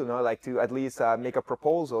festivals too, no? Like to at least make a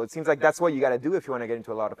proposal. It seems like that's what you got to do if you want to get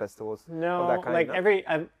into a lot of festivals. No, like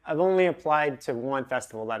I've only applied to one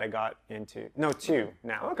festival that I got into. No, two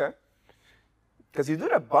now. Okay. Because you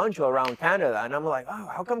did a bunch around Canada, and I'm like, oh,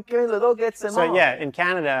 how come Ledo gets them all? So yeah, in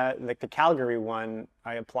Canada, like the Calgary one,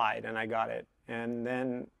 I applied and I got it. And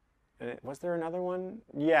then, was there another one?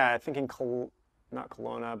 Yeah, I think in not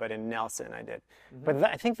Kelowna, but in Nelson I did. But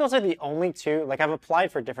I think those are the only two. Like I've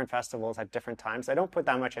applied for different festivals at different times. I don't put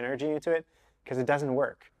that much energy into it because it doesn't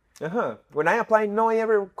work. When I apply, no one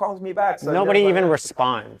ever calls me back. So nobody even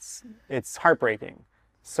responds. It's heartbreaking.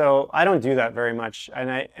 So I don't do that very much,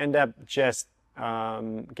 and I end up just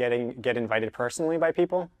get invited personally by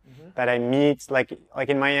people that I meet, like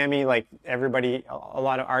in Miami, like everybody, a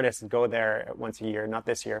lot of artists go there once a year, not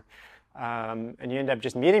this year, and you end up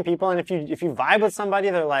just meeting people, and if you vibe with somebody,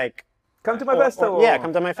 they're like, come to my festival. Yeah,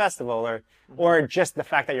 come to my festival, or just the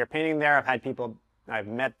fact that you're painting there. I've had people, I've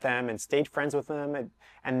met them and stayed friends with them,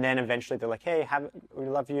 and then eventually they're like, hey, we'd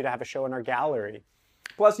love for you to have a show in our gallery.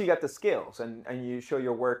 Plus, you got the skills, and you show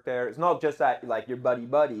your work there. It's not just that, like, you're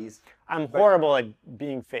buddies. I'm horrible at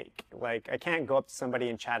being fake. Like, I can't go up to somebody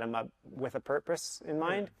and chat them up with a purpose in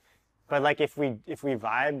mind. But, like, if we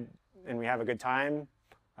vibe and we have a good time...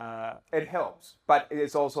 it helps. But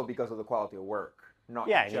it's also because of the quality of work. Not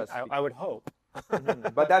just... I would hope.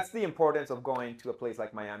 But that's the importance of going to a place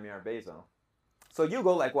like Miami or Basil. So you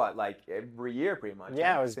go, like, what? Like, every year, pretty much?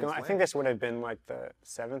 Yeah, I was going... I think this would have been, like, the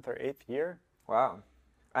 7th or 8th year. Wow.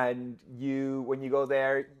 And when you go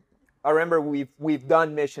there, I remember we've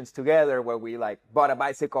done missions together where we like bought a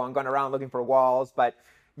bicycle and gone around looking for walls, but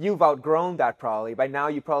you've outgrown that probably. By now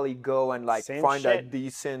you probably go and like find a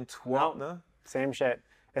decent wall. No? Same shit.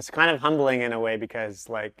 It's kind of humbling in a way because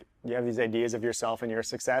like you have these ideas of yourself and your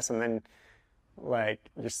success, and then like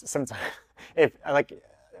just sometimes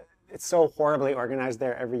it's so horribly organized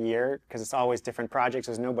there every year because it's always different projects.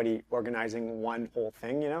 There's nobody organizing one whole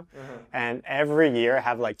thing, you know? And every year I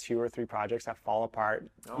have like 2 or 3 projects that fall apart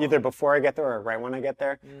either before I get there or right when I get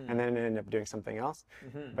there, and then I end up doing something else.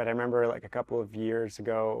 But I remember like a couple of years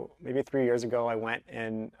ago, maybe 3 years ago, I went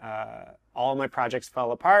and all my projects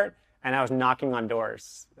fell apart and I was knocking on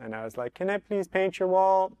doors and I was like, can I please paint your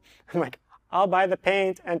wall? I'm like, I'll buy the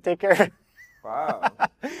paint and take care of it. Wow.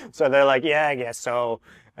 So they're like, yeah, I guess so.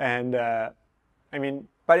 And I mean,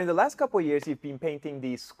 but in the last couple of years, you've been painting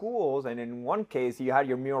these schools, and in one case, you had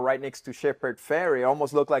your mural right next to Shepherd Ferry. It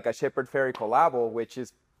almost looked like a Shepherd Ferry collabo, which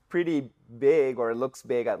is pretty big, or it looks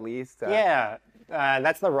big at least. Yeah,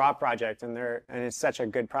 that's the Raw project, and it's such a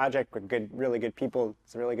good project with really good people.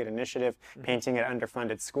 It's a really good initiative, painting at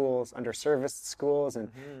underfunded schools, underserviced schools,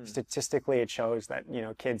 and statistically it shows that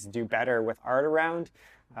kids do better with art around.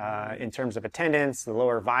 In terms of attendance, the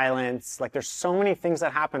lower violence, like there's so many things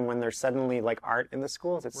that happen when there's suddenly like art in the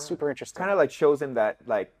schools. It's super interesting. Kind of like shows them that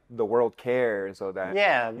like the world cares, or that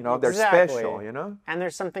they're exactly. special, And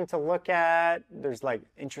there's something to look at. There's like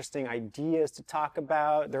interesting ideas to talk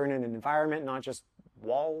about. They're in an environment, not just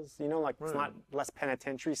walls. Like it's not less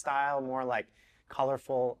penitentiary style, more like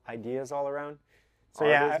colorful ideas all around. So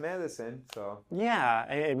art is medicine. So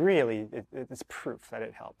it really it's proof that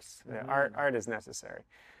it helps. Art is necessary.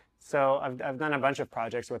 So I've done a bunch of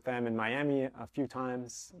projects with them in Miami a few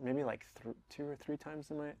times, maybe like 3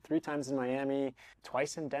 times in Miami,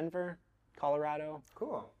 twice in Denver, Colorado.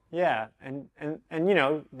 Cool. Yeah, and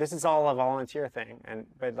this is all a volunteer thing,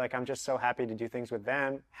 but like I'm just so happy to do things with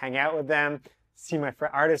them, hang out with them, see my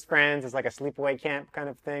artist friends. It's like a sleepaway camp kind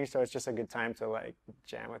of thing, so it's just a good time to like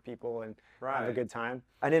jam with people and have a good time.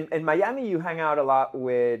 And in Miami, you hang out a lot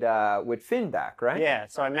with Finn Dak, right? Yeah,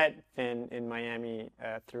 so I met Finn in Miami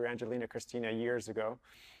through Angelina Christina years ago.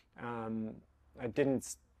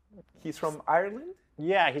 He's from Ireland?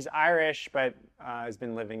 Yeah, he's Irish, but has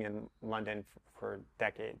been living in London for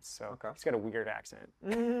decades, so he's got a weird accent.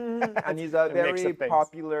 And he's a very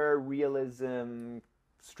popular realism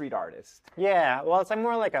street artist. Yeah, well, it's like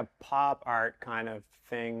more like a pop art kind of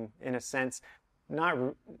thing in a sense, not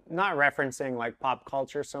referencing like pop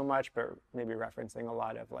culture so much, but maybe referencing a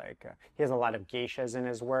lot of like he has a lot of geishas in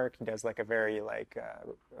his work. He does like a very like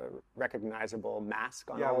recognizable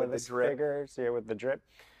mask on all of his figures, with the drip.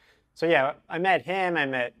 So yeah, I met him. I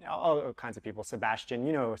met all kinds of people. Sebastian,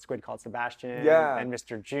 a squid called Sebastian. Yeah. And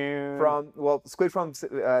Mr. June. Squid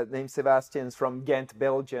named Sebastian's from Ghent,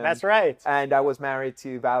 Belgium. That's right. And I was married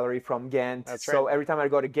to Valerie from Ghent. That's right. So every time I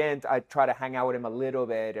go to Ghent, I try to hang out with him a little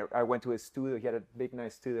bit. I went to his studio. He had a big,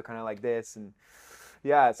 nice studio, kind of like this. And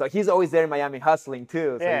so he's always there in Miami hustling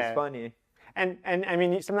too. So it's funny. And I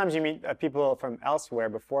mean, sometimes you meet people from elsewhere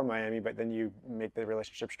before Miami, but then you make the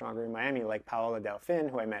relationship stronger in Miami, like Paola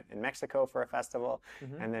Delfin, who I met in Mexico for a festival.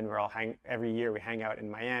 And then every year we hang out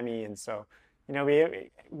in Miami. And so,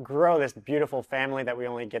 we grow this beautiful family that we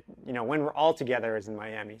only get, when we're all together is in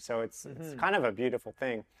Miami. So it's kind of a beautiful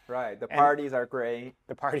thing. Right. The parties are great.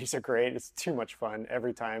 The parties are great. It's too much fun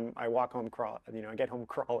every time I walk home, I get home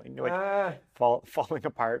crawling, falling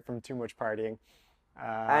apart from too much partying.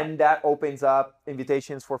 And that opens up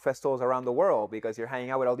invitations for festivals around the world because you're hanging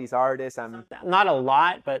out with all these artists. Not a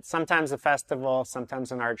lot, but sometimes a festival,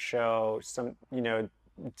 sometimes an art show,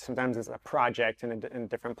 sometimes it's a project in a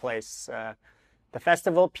different place. The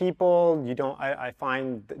festival people, I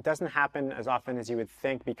find it doesn't happen as often as you would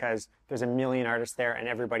think because there's a million artists there and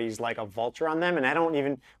everybody's like a vulture on them.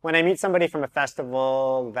 And when I meet somebody from a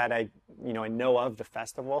festival that I know of the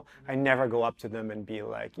festival, I never go up to them and be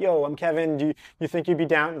like, yo, I'm Kevin. Do you think you'd be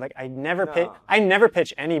down? Like I never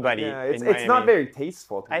pitch anybody. Yeah, it's not very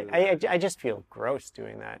tasteful. I just feel gross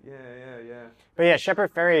doing that. Yeah. But yeah,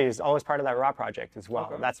 Shepherd Ferry is always part of that Raw project as well.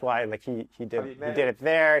 Okay. That's why like he did it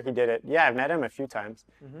there. He did it. Yeah, I've met him a few times.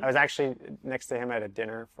 I was actually next to him at a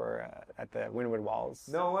dinner at the Wynwood Walls.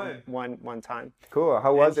 No way. One time. Cool.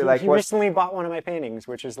 How was it? He recently bought one of my paintings,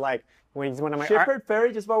 which is like when he's one of my Shepherd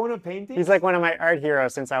Ferry just bought one of paintings. He's like one of my art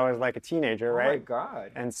heroes since I was like a teenager, right? Oh my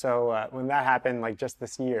god. And so when that happened, like just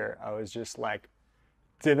this year, I was just like,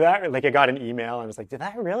 did that? Like I got an email and I was like, did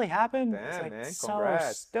that really happen? Damn, like, man. So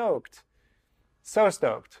Congrats. So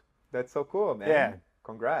stoked. That's so cool, man. Yeah.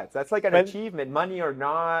 Congrats. That's like an achievement, money or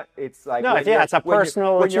not. It's like it's a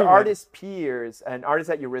personal when achievement. your artist peers and artists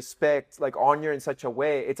that you respect like honor in such a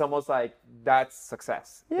way, it's almost like that's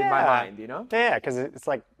success in my mind, Yeah, because it's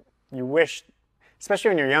like you wish, especially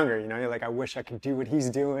when you're younger, you're like, I wish I could do what he's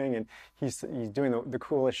doing, and he's doing the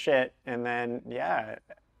coolest shit, and then yeah,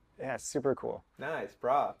 super cool. Nice,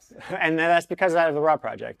 props. And that's because out of the Raw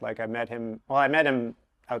project. Like I met him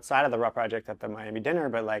outside of the Raw project at the Miami dinner,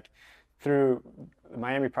 but like through the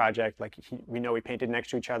Miami project, like we painted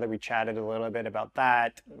next to each other. We chatted a little bit about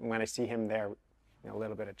that. When I see him there, a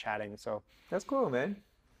little bit of chatting. So that's cool, man.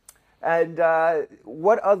 And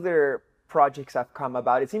what other projects have come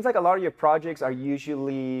about? It seems like a lot of your projects are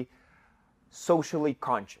usually socially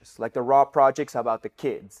conscious, like the Raw project's about the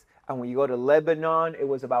kids. And when you go to Lebanon, it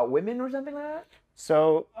was about women or something like that?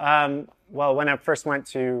 So, when I first went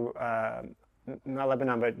to not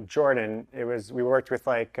Lebanon, but Jordan, we worked with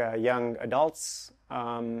like young adults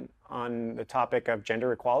on the topic of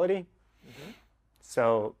gender equality.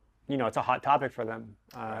 So, it's a hot topic for them,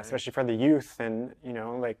 especially for the youth. And,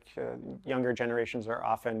 younger generations are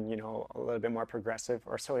often, a little bit more progressive,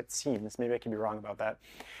 or so it seems. Maybe I could be wrong about that.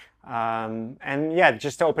 And yeah,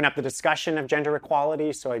 just to open up the discussion of gender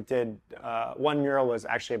equality. So I did, one mural was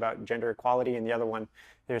actually about gender equality, and the other one,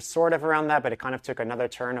 there's sort of around that, but it kind of took another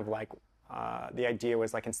turn of like, the idea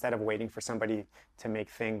was like, instead of waiting for somebody to make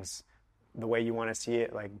things the way you want to see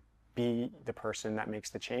it, like, be the person that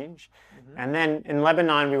makes the change. And then in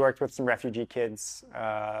Lebanon, we worked with some refugee kids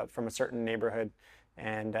from a certain neighborhood.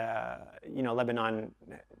 And, Lebanon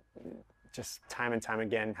just time and time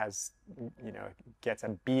again has, gets a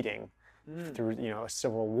beating through, a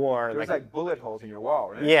civil war. There was like bullet holes in your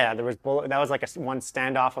wall, right? Yeah, there was that was like one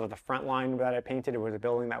standoff of the front line that I painted. It was a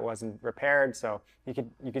building that wasn't repaired, so you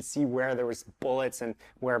could see where there was bullets and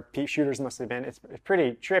where shooters must have been. It's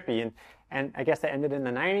pretty trippy, and I guess that ended in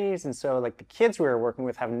the 90s, and so like the kids we were working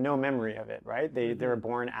with have no memory of it, right? They were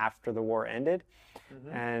born after the war ended,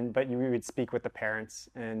 but we would speak with the parents,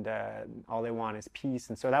 and all they want is peace.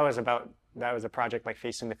 And so that was a project like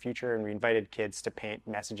Facing the Future, and we invited kids to paint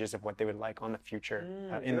messages of what they would like on the future,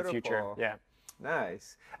 in the future. Yeah.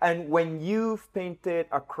 Nice. And when you've painted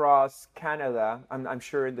across Canada, I'm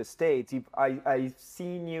sure in the States, I've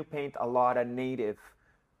seen you paint a lot of Native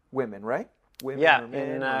women, right? Women or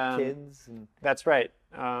men or kids. That's right.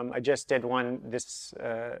 I just did one this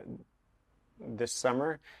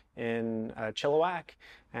summer in Chilliwack,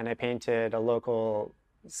 and I painted a local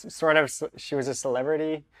she was a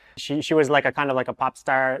celebrity. She was like a kind of like a pop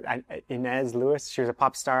star, Inez Lewis. She was a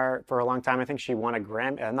pop star for a long time. I think she won a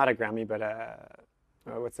Grammy, not a Grammy, but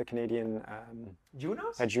what's the Canadian?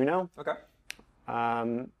 Juno? A Juno. Okay.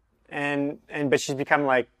 But she's become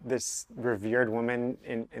like this revered woman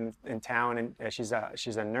in town, and she's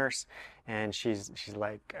a nurse, and she's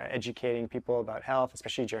like educating people about health,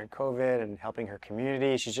 especially during COVID, and helping her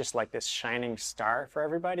community. She's just like this shining star for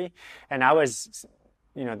everybody. And I was,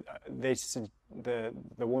 the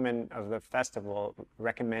woman of the festival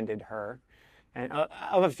recommended her, and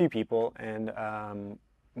of a few people, and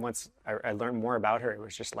once I learned more about her, it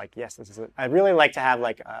was just like, yes, I'd really like to have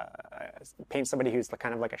like paint somebody who's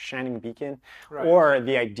kind of like a shining beacon, right, or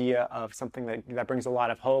the idea of something that brings a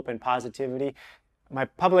lot of hope and positivity. My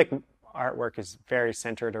public artwork is very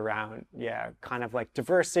centered around, kind of like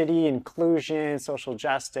diversity, inclusion, social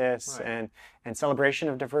justice, right, and celebration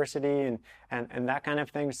of diversity and that kind of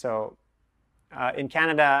thing. So in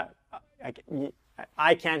Canada,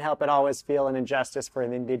 I can't help but always feel an injustice for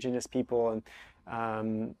the Indigenous people,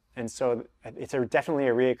 and so it's definitely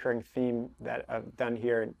a reoccurring theme that I've done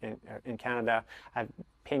here in Canada. I've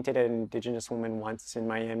painted an Indigenous woman once in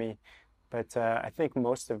Miami, but I think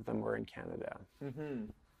most of them were in Canada.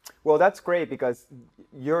 Well, that's great, because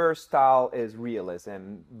your style is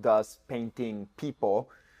realism, thus painting people.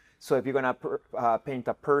 So if you're going to paint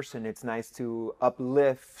a person, it's nice to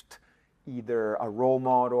uplift either a role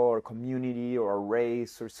model or community or a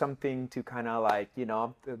race or something to kind of like,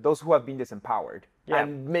 those who have been disempowered,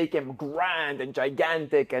 and make him grand and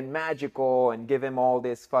gigantic and magical and give him all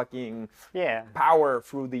this fucking power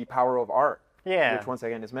through the power of art, which once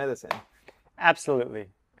again is medicine. Absolutely.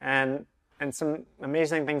 And some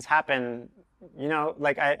amazing things happen,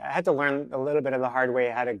 like I had to learn a little bit of the hard way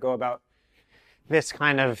how to go about this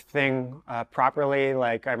kind of thing properly.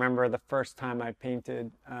 Like I remember the first time I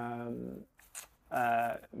painted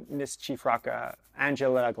Miss Chief Rock,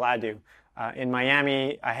 Angela Gladu, in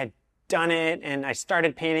Miami. I had done it and I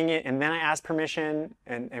started painting it, and then I asked permission,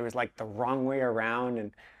 and it was like the wrong way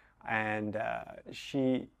around, and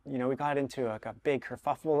she, we got into like a big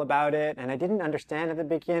kerfuffle about it, and I didn't understand at the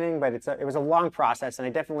beginning, but it was a long process, and I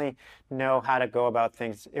definitely know how to go about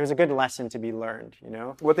things. It was a good lesson to be learned,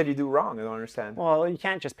 What did you do wrong? I don't understand. Well, you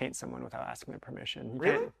can't just paint someone without asking their permission.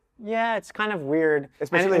 Really? Yeah, it's kind of weird.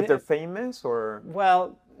 Especially if they're famous, or?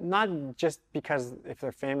 Well, not just because if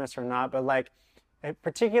they're famous or not, but like,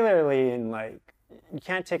 particularly in like, you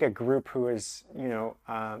can't take a group who is,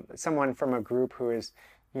 someone from a group who is,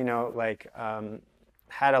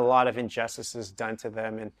 had a lot of injustices done to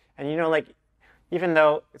them, and like, even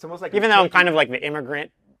though it's almost like, I'm kind of like the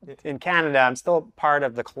immigrant in Canada, I'm still part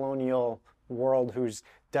of the colonial world who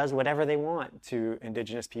does whatever they want to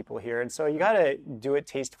Indigenous people here, and so you got to do it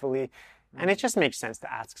tastefully, and it just makes sense to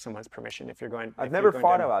ask someone's permission if you're going. I've never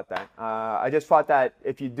thought about that. I just thought that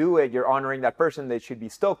if you do it, you're honoring that person. They should be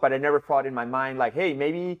stoked. But I never thought in my mind like, hey,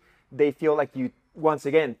 maybe they feel like you once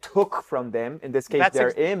again took from them, in this case,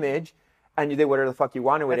 their image, and you did whatever the fuck you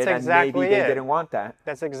wanted with it, and maybe they didn't want that.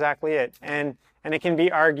 That's exactly it. And it can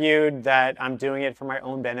be argued that I'm doing it for my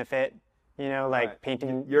own benefit, you know, like Right.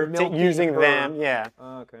 painting, You're milking using her. them, yeah.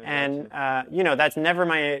 Oh, okay. And gotcha. you know, that's never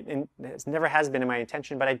it never has been my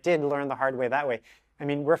intention, but I did learn the hard way that way. I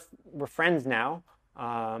mean, we're friends now.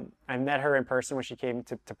 I met her in person when she came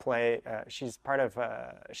to play. She's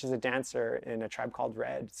she's a dancer in a tribe called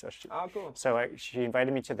Red. Oh, cool. She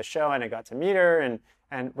invited me to the show, and I got to meet her,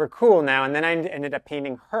 and we're cool now. And then I ended up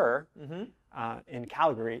painting her in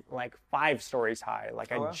Calgary, like 5 stories high,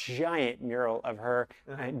 like a wow. giant mural of her,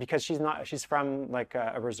 and because she's from like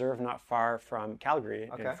a reserve not far from Calgary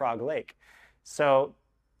in Frog Lake. So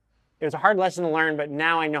it was a hard lesson to learn, but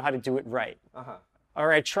now I know how to do it right.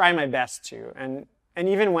 Or I try my best to. And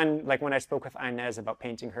even when I spoke with Inez about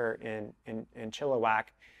painting her in Chilliwack,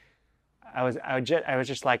 I was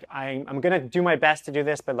just like, I'm gonna do my best to do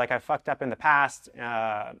this, but like I fucked up in the past.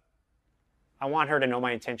 I want her to know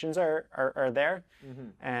my intentions are there,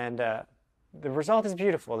 and the result is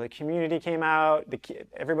beautiful. The community came out.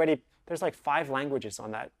 Everybody. There's like 5 languages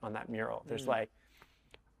on that mural. There's like,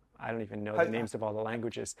 I don't even know the names of all the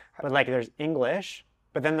languages, but like there's English.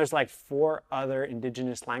 But then there's like 4 other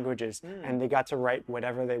indigenous languages, and they got to write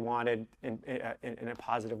whatever they wanted in a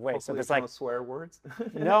positive way. Hopefully so there's no swear words.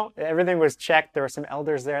 no, everything was checked. There were some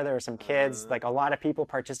elders there. There were some kids. Like a lot of people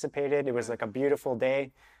participated. It was like a beautiful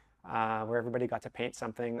day where everybody got to paint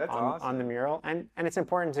something on the mural. And it's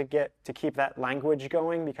important to keep that language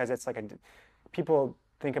going, because it's like people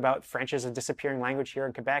think about French as a disappearing language here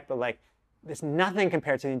in Quebec, but like, there's nothing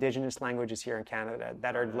compared to the indigenous languages here in Canada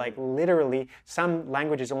that are like literally, some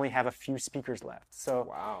languages only have a few speakers left.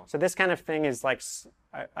 So, so this kind of thing is like,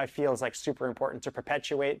 I feel is like super important to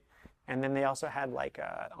perpetuate. And then they also had like,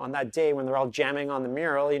 on that day when they're all jamming on the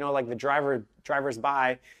mural, you know, like the drivers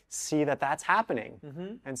by see that that's happening.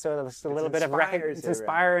 And so it's a little bit of it's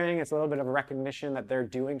inspiring. It's a little bit of a recognition that they're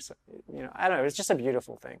doing, so, you know, I don't know. It's just a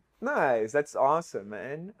beautiful thing. Nice. That's awesome,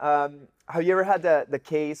 man. Have you ever had the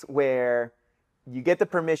case where you get the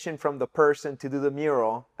permission from the person to do the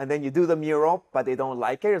mural, and then you do the mural, but they don't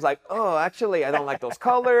like it? It's like, oh, actually, I don't like those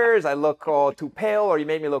colors. I look all too pale, or you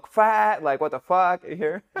made me look fat. Like, what the fuck?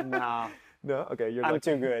 Here? No. No? Okay, I'm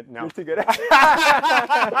too good. No. You're too good. No,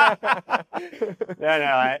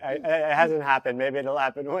 it hasn't happened. Maybe it'll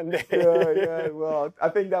happen one day. Yeah, well, I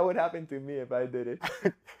think that would happen to me if I did it.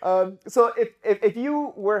 So if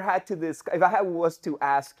you if I was to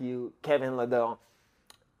ask you, Kevin Ledo,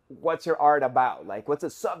 what's your art about? Like, what's the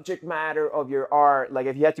subject matter of your art? Like,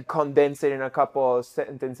 if you had to condense it in a couple of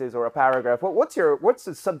sentences or a paragraph, what's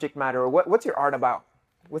the subject matter, or what's your art about?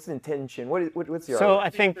 What's the intention? What's your So art? I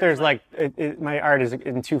think there's like, my art is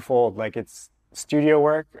in twofold. Like, it's studio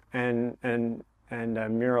work and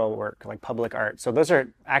mural work, like public art. So those are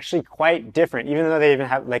actually quite different, even though they even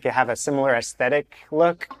have a similar aesthetic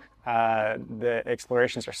look. The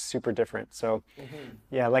explorations are super different. So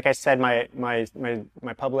yeah, like I said, my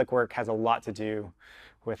public work has a lot to do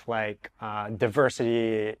with like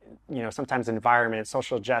diversity, you know, sometimes environment,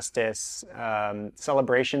 social justice,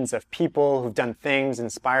 celebrations of people who've done things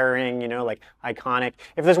inspiring, you know, like iconic.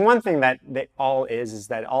 If there's one thing that they all is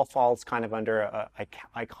that it all falls kind of under a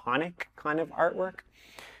iconic kind of artwork.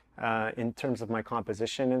 In terms of my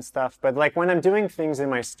composition and stuff, but like when I'm doing things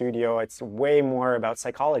in my studio, it's way more about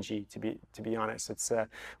psychology. To be honest, it's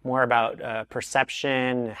more about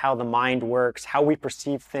perception, how the mind works, how we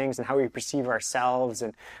perceive things, and how we perceive ourselves.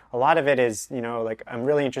 And a lot of it is, you know, like I'm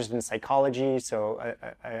really interested in psychology. So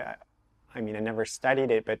I mean, I never studied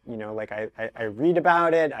it, but you know, like I read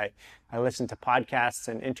about it. I listen to podcasts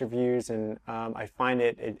and interviews, and I find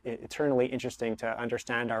it eternally interesting to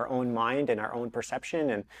understand our own mind and our own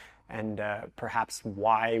perception, and perhaps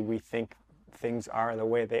why we think things are the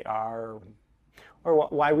way they are, or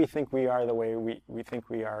why we think we are the way we think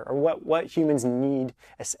we are, or what humans need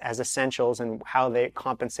as essentials and how they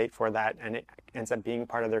compensate for that, and it ends up being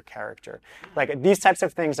part of their character. Like these types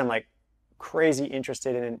of things, I'm like crazy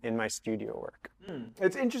interested in my studio work.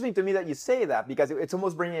 It's interesting to me that you say that, because it's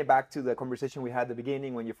almost bringing it back to the conversation we had at the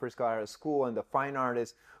beginning when you first got out of school, and the fine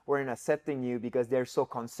artists weren't accepting you because they're so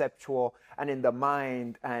conceptual and in the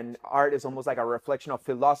mind, and art is almost like a reflection of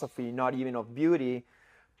philosophy, not even of beauty.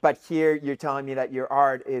 But here you're telling me that your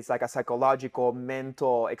art is like a psychological,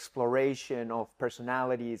 mental exploration of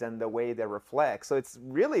personalities and the way they reflect. So it's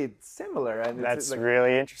really similar. And That's like,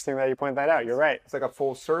 really interesting that you point that out. You're right. It's like a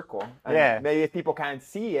full circle. And yeah. Maybe if people can't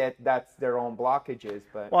see it, that's their own blockages.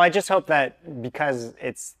 But well, I just hope that because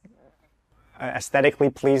it's aesthetically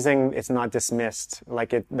pleasing, it's not dismissed.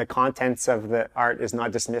 Like the contents of the art is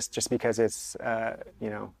not dismissed just because it's, you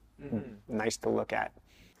know, nice to look at.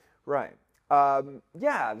 Right.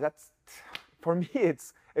 Yeah, that's, for me,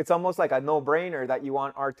 it's almost like a no-brainer that you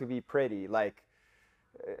want art to be pretty. Like,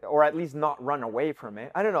 or at least not run away from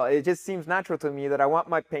it. I don't know. It just seems natural to me that I want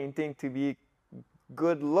my painting to be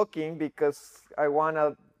good looking because I want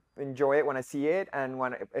to enjoy it when I see it, and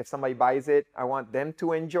if somebody buys it, I want them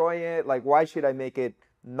to enjoy it. Like, why should I make it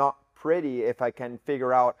not pretty if I can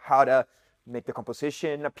figure out how to make the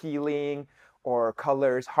composition appealing, or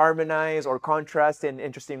colors harmonize, or contrast in an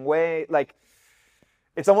interesting way? Like,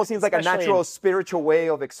 it almost seems like a natural spiritual way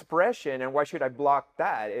of expression, and why should I block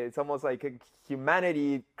that? It's almost like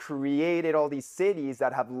humanity created all these cities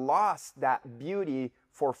that have lost that beauty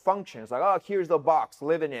for functions. Like, oh, here's the box,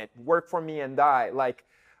 live in it, work for me and die. Like,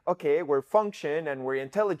 okay, we're function and we're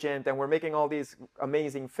intelligent and we're making all these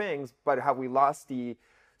amazing things, but have we lost the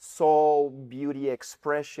soul, beauty,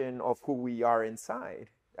 expression of who we are inside?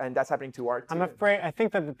 And that's happening to art too. I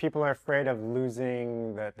think that the people are afraid of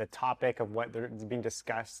losing the topic of what is being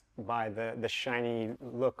discussed by the shiny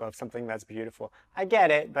look of something that's beautiful. I get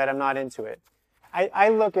it, but I'm not into it. I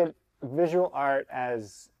look at visual art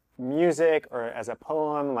as music or as a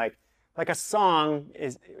poem. Like a song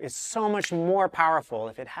is so much more powerful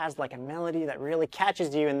if it has like a melody that really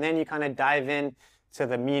catches you, and then you kind of dive in to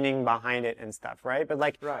the meaning behind it and stuff, right? But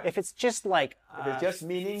like, if it's just like just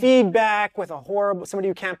meaning, feedback with somebody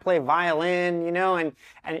who can't play violin, you know, and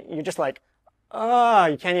you're just like, oh,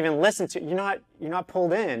 you can't even listen to, you're not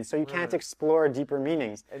pulled in, so you can't explore deeper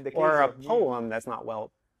meanings. Or a poem that's not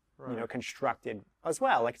well, constructed as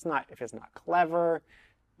well. Like, if it's not clever,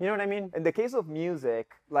 you know what I mean? In the case of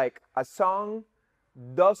music, like, a song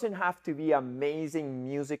doesn't have to be amazing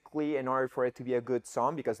musically in order for it to be a good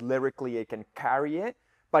song, because lyrically it can carry it.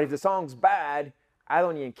 But if the song's bad, I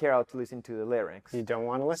don't even care how to listen to the lyrics. You don't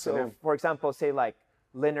want to listen to So, them. for example, say like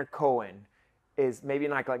Leonard Cohen is maybe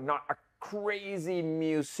like not a crazy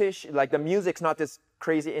musician. Like, the music's not this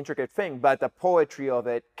crazy intricate thing, but the poetry of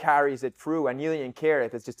it carries it through, and you don't even care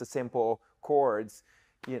if it's just a simple chords,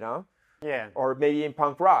 you know? Yeah. Or maybe in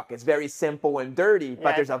punk rock, it's very simple and dirty,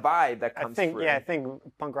 but there's a vibe that comes through. Yeah, I think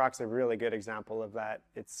punk rock's a really good example of that.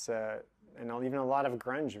 It's and even a lot of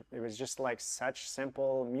grunge. It was just like such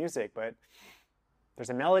simple music, but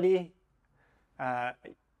there's a melody.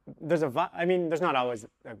 There's not always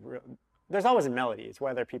there's always a melody. It's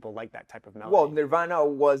whether people like that type of melody. Well, Nirvana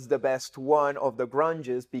was the best one of the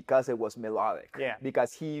grunges because it was melodic. Yeah.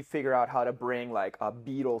 Because he figured out how to bring like a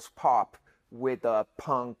Beatles pop with a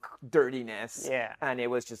punk dirtiness. Yeah. And it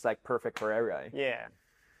was just like perfect for everybody. Yeah.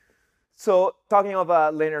 So, talking of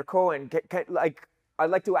Leonard Cohen, I'd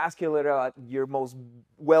like to ask you a little about your most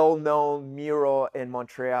well-known mural in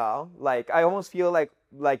Montreal. Like, I almost feel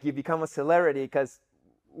like you become a celebrity, because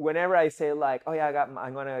whenever I say like, oh yeah,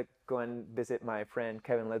 I'm gonna go and visit my friend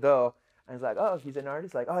Kevin Ledo, and it's like, oh, he's an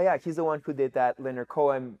artist. Like, oh yeah, he's the one who did that Leonard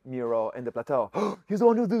Cohen mural in the Plateau. He's the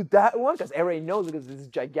one who did that one? Because everybody knows, because it's this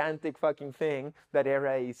gigantic fucking thing that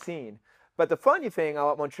everybody's seen. But the funny thing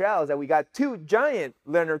about Montreal is that we got two giant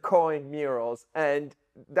Leonard Cohen murals, and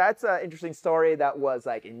that's an interesting story that was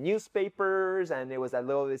like in newspapers, and it was a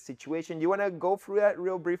little bit situation. You want to go through that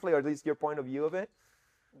real briefly, or at least your point of view of it?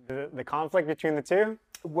 The conflict between the two?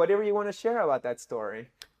 Whatever you want to share about that story.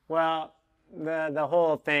 Well, the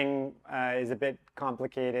whole thing is a bit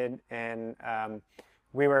complicated, and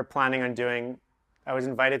we were planning on I was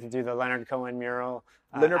invited to do the Leonard Cohen mural.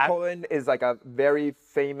 Leonard Cohen is like a very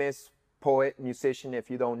famous poet, musician,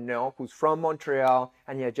 if you don't know, who's from Montreal,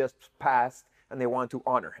 and he had just passed, and they want to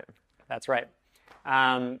honor him. That's right.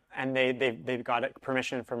 And they've got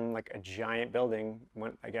permission from like a giant building,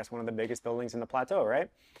 I guess one of the biggest buildings in the Plateau, right?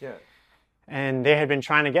 Yeah. And they had been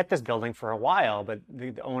trying to get this building for a while, but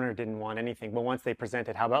the owner didn't want anything. But once they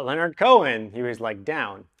presented, how about Leonard Cohen? He was like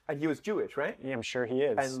down. And he was Jewish, right? Yeah, I'm sure he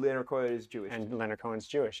is. And Leonard Cohen is Jewish. And Leonard Cohen's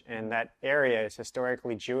Jewish. And that area is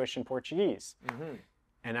historically Jewish and Portuguese. Mm-hmm.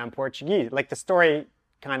 And I'm Portuguese. Like, the story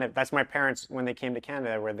that's my parents when they came to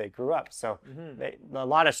Canada, where they grew up. So a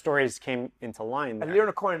lot of stories came into line there. And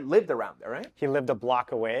Leonard Cohen lived around there, right? He lived a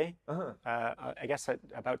block away, I guess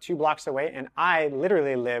about 2 blocks away. And I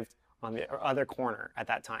literally lived on the other corner at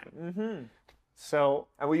that time. Mm-hmm. So,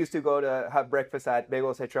 and we used to go to have breakfast at Bagel,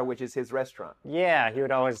 etc., which is his restaurant. Yeah, he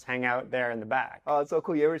would always hang out there in the back. Oh, it's so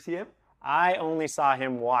cool. You ever see him? I only saw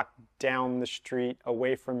him walk down the street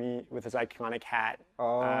away from me with his iconic hat.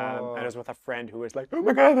 Oh. And I was with a friend who was like, oh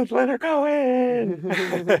my God, that's Leonard Cohen!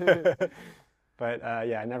 But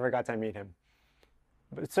I never got to meet him.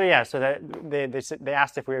 So they asked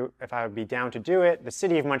if I would be down to do it. The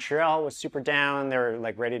city of Montreal was super down. They were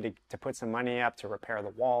like ready to put some money up to repair the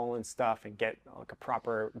wall and stuff and get like a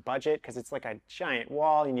proper budget, because it's like a giant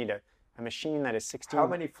wall. You need a machine that is 16. How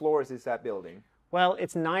many floors is that building? Well,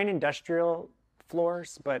 it's 9 industrial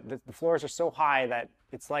floors, but the floors are so high that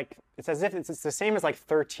it's as if it's the same as like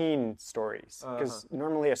 13 stories, because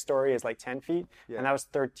normally a story is like 10 feet, and that was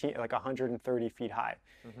 13, like 130 feet high.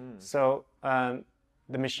 So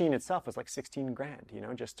the machine itself was like 16 grand,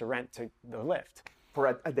 just to rent to the lift.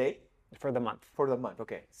 For a day? For the month. For the month,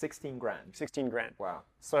 okay. 16 grand. 16 grand. Wow.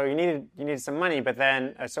 So you needed some money, but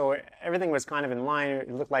then, so everything was kind of in line.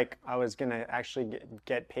 It looked like I was going to actually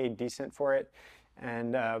get paid decent for it.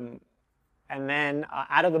 And then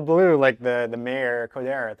out of the blue, like the mayor,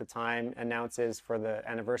 Coder at the time, announces for the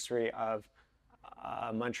anniversary of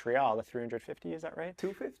Montreal, the 350, is that right?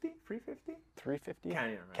 250? 350? 350? Can't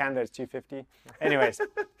even remember. Canada's 250. Anyways,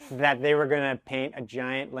 that they were going to paint a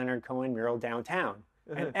giant Leonard Cohen mural downtown.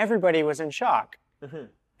 And everybody was in shock.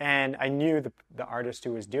 And I knew the artist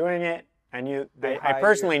who was doing it. I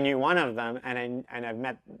personally knew one of them, and I've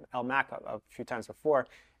met El Mac a few times before.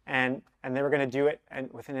 And they were going to do it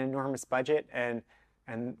and with an enormous budget. And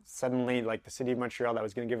suddenly, like, the city of Montreal that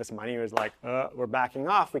was going to give us money was like, we're backing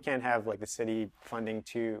off. We can't have like the city funding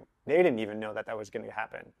to. They didn't even know that was going to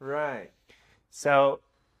happen. Right. So,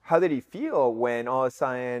 how did he feel when all of a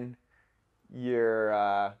sudden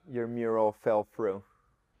your mural fell through?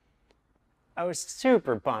 I was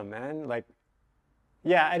super bummed, man. Like,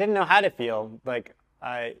 yeah, I didn't know how to feel. Like,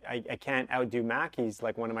 I can't outdo Mac. He's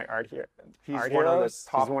like one of my art heroes. He's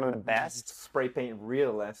one of the best spray paint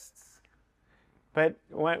realists. But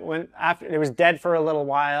when after it was dead for a little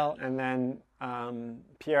while, and then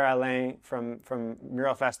Pierre Alain from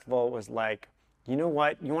Mural Festival was like, you know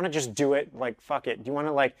what? You want to just do it? Like, fuck it. Do you want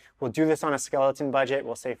to, we'll do this on a skeleton budget.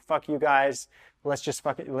 We'll say, fuck you guys. Let's just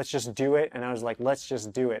fuck it. Let's just do it. And I was like, let's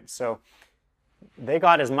just do it. So they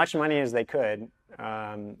got as much money as they could.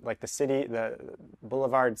 Like the city, the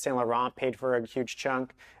Boulevard Saint Laurent paid for a huge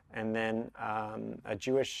chunk. And then a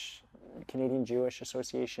Canadian Jewish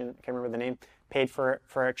Association, I can't remember the name, paid for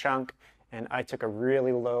a chunk. And I took a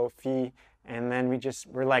really low fee. And then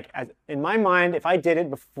we're like, in my mind, if I did it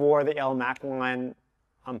before the El Mac one,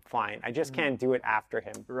 I'm fine. I just can't do it after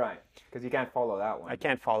him. Right, because you can't follow that one. I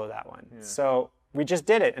can't follow that one. Yeah. So we just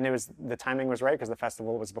did it, and the timing was right because the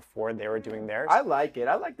festival was before they were doing theirs. I like it.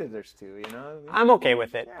 I like that there's two, I'm okay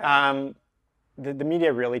with it. Yeah. The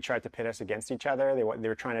media really tried to pit us against each other. They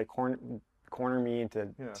were trying to corner me into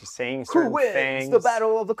to saying certain Who wins things. The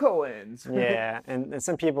battle of the Coens? Yeah, and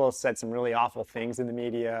some people said some really awful things in the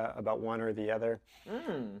media about one or the other,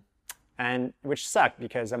 and which sucked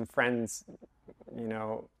because I'm friends,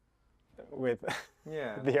 with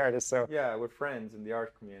the artists. So yeah, we're friends in the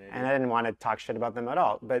art community, and I didn't want to talk shit about them at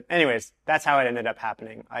all. But anyways, that's how it ended up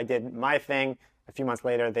happening. I did my thing. A few months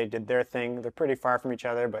later, they did their thing. They're pretty far from each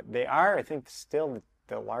other, but they are, I think, still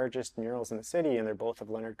the largest murals in the city, and they're both of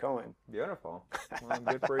Leonard Cohen. Beautiful. Well,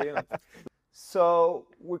 good for you. So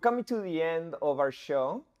we're coming to the end of our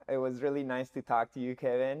show. It was really nice to talk to you,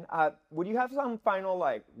 Kevin. Would you have some final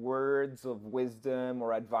words of wisdom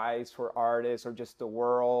or advice for artists or just the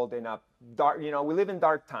world in a dark, we live in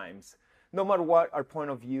dark times. No matter what our point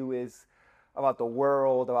of view is about the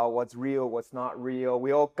world, about what's real, what's not real.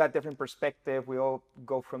 We all got different perspective. We all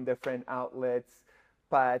go from different outlets,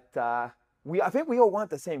 but I think we all want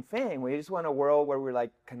the same thing. We just want a world where we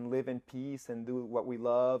can live in peace and do what we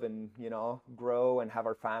love and, grow and have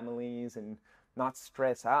our families and not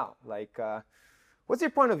stress out. What's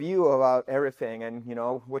your point of view about everything? And,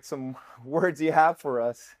 what's some words you have for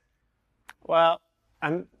us? Well,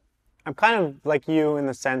 I'm kind of like you in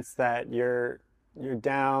the sense that you're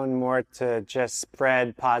down more to just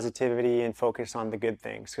spread positivity and focus on the good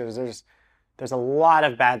things, because there's a lot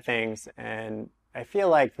of bad things, and I feel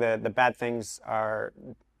like the bad things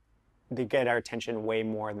they get our attention way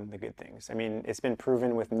more than the good things. I mean, it's been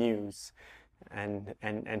proven with news and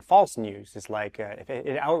false news. It's like if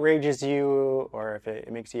it outrages you, or if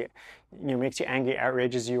it makes you angry,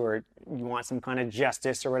 outrages you, or you want some kind of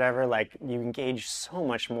justice or whatever, you engage so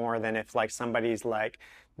much more than if somebody's like,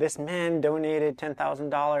 this man donated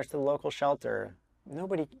 $10,000 to the local shelter.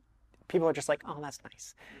 People are just like, oh, that's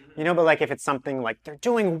nice. But if it's something like, they're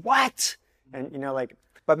doing what? And,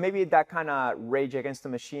 But maybe that kind of rage against the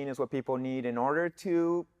machine is what people need in order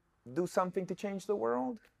to do something to change the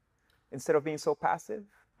world instead of being so passive?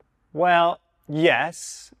 Well,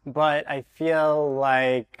 yes, but I feel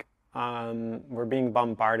like we're being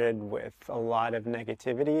bombarded with a lot of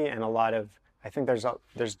negativity and I think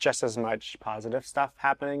there's just as much positive stuff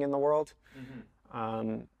happening in the world.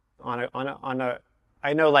 Mm-hmm.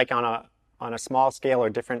 I know on a small scale or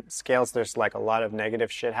different scales, there's a lot of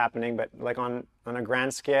negative shit happening, but on a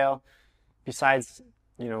grand scale, besides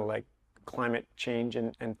climate change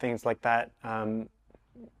and things like that,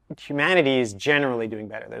 humanity is generally doing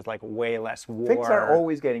better. There's like way less war. Things are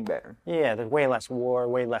always getting better. Yeah, there's way less war,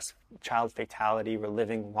 way less child fatality. We're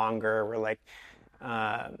living longer. We're like,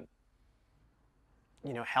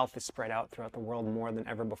 health is spread out throughout the world more than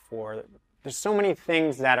ever before. There's so many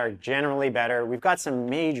things that are generally better. We've got some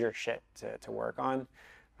major shit to work on.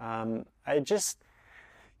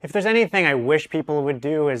 If there's anything I wish people would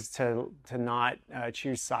do is to not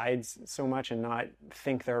choose sides so much and not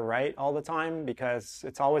think they're right all the time, because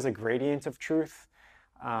it's always a gradient of truth.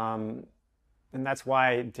 And that's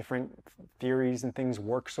why different theories and things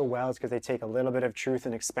work so well, is because they take a little bit of truth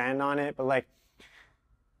and expand on it. But like,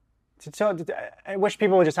 I wish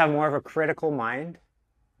people would just have more of a critical mind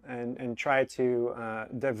and try to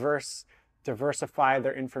diversify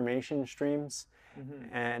their information streams.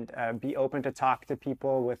 Mm-hmm. And be open to talk to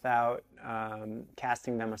people without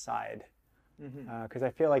casting them aside. Because I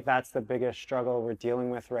feel like that's the biggest struggle we're dealing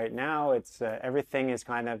with right now. It's everything is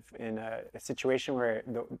kind of in a situation where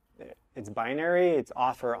it's binary. It's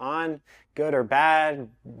off or on, good or bad,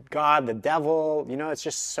 God, the devil. It's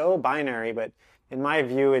just so binary. But in my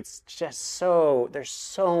view, it's just there's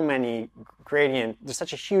so many gradient. There's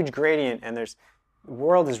such a huge gradient, and the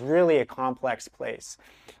world is really a complex place.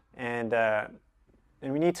 And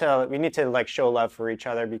we need to like show love for each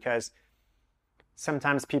other, because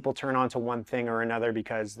sometimes people turn on to one thing or another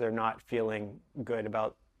because they're not feeling good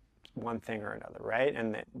about one thing or another, right?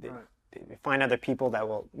 And they find other people that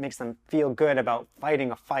makes them feel good about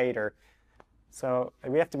fighting a fight, so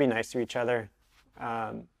we have to be nice to each other,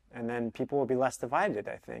 and then people will be less divided.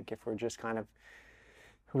 I think if we're just kind of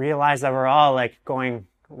realize that we're all like going.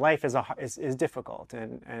 Life is difficult,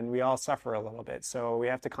 and we all suffer a little bit. So we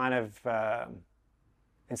have to kind of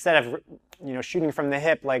instead of shooting from the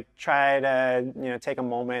hip, like try to take a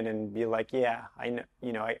moment and be like, yeah, I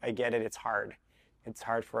know, I get it. It's hard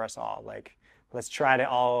for us all. Like, let's try to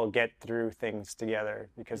all get through things together,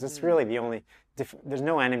 because it's really the only. There's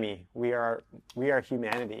no enemy. We are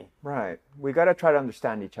humanity. Right. We got to try to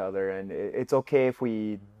understand each other, and it's okay if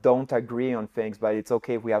we don't agree on things, but it's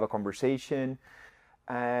okay if we have a conversation.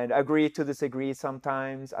 And agree to disagree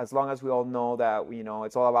sometimes, as long as we all know that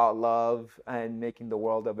it's all about love and making the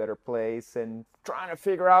world a better place and trying to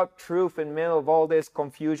figure out truth in the middle of all this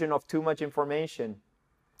confusion of too much information.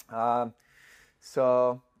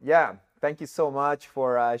 So yeah, thank you so much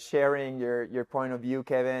for sharing your point of view,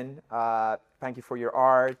 Kevin. Thank you for your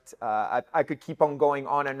art. I could keep on going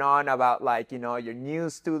on and on about your new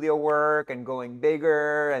studio work and going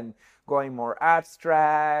bigger and going more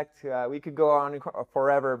abstract. We could go on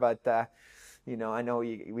forever, but I know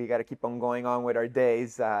we got to keep on going on with our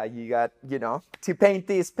days. You got to paint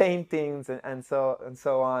these paintings and so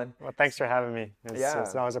on. Well, thanks for having me.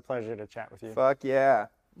 It's always a pleasure to chat with you. Fuck yeah.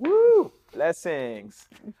 Woo! Blessings.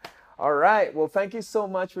 All right. Well, thank you so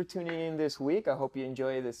much for tuning in this week. I hope you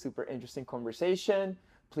enjoyed this super interesting conversation.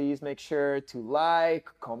 Please make sure to like,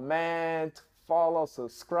 comment, follow,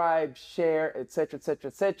 subscribe, share, etc., etc.,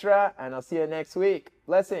 etc. And I'll see you next week.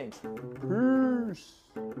 Blessings. Peace.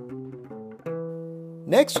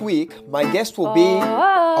 Next week, my guest will be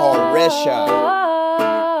Oresha.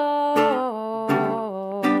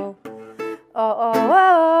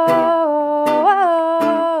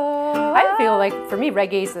 I feel like for me,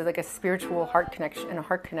 reggae is like a spiritual heart connection and a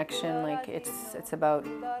heart connection. Like it's about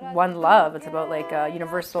one love. It's about like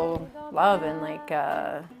universal love, and like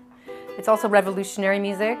it's also revolutionary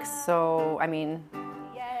music. So I mean,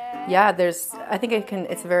 yeah, I think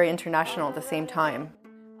it's very international at the same time.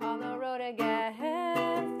 On the road again,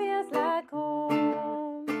 feels like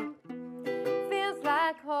home. Feels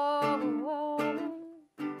like home.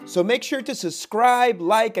 So make sure to subscribe,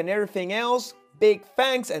 like, and everything else. Big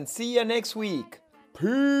thanks, and see you next week.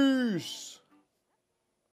 Peace.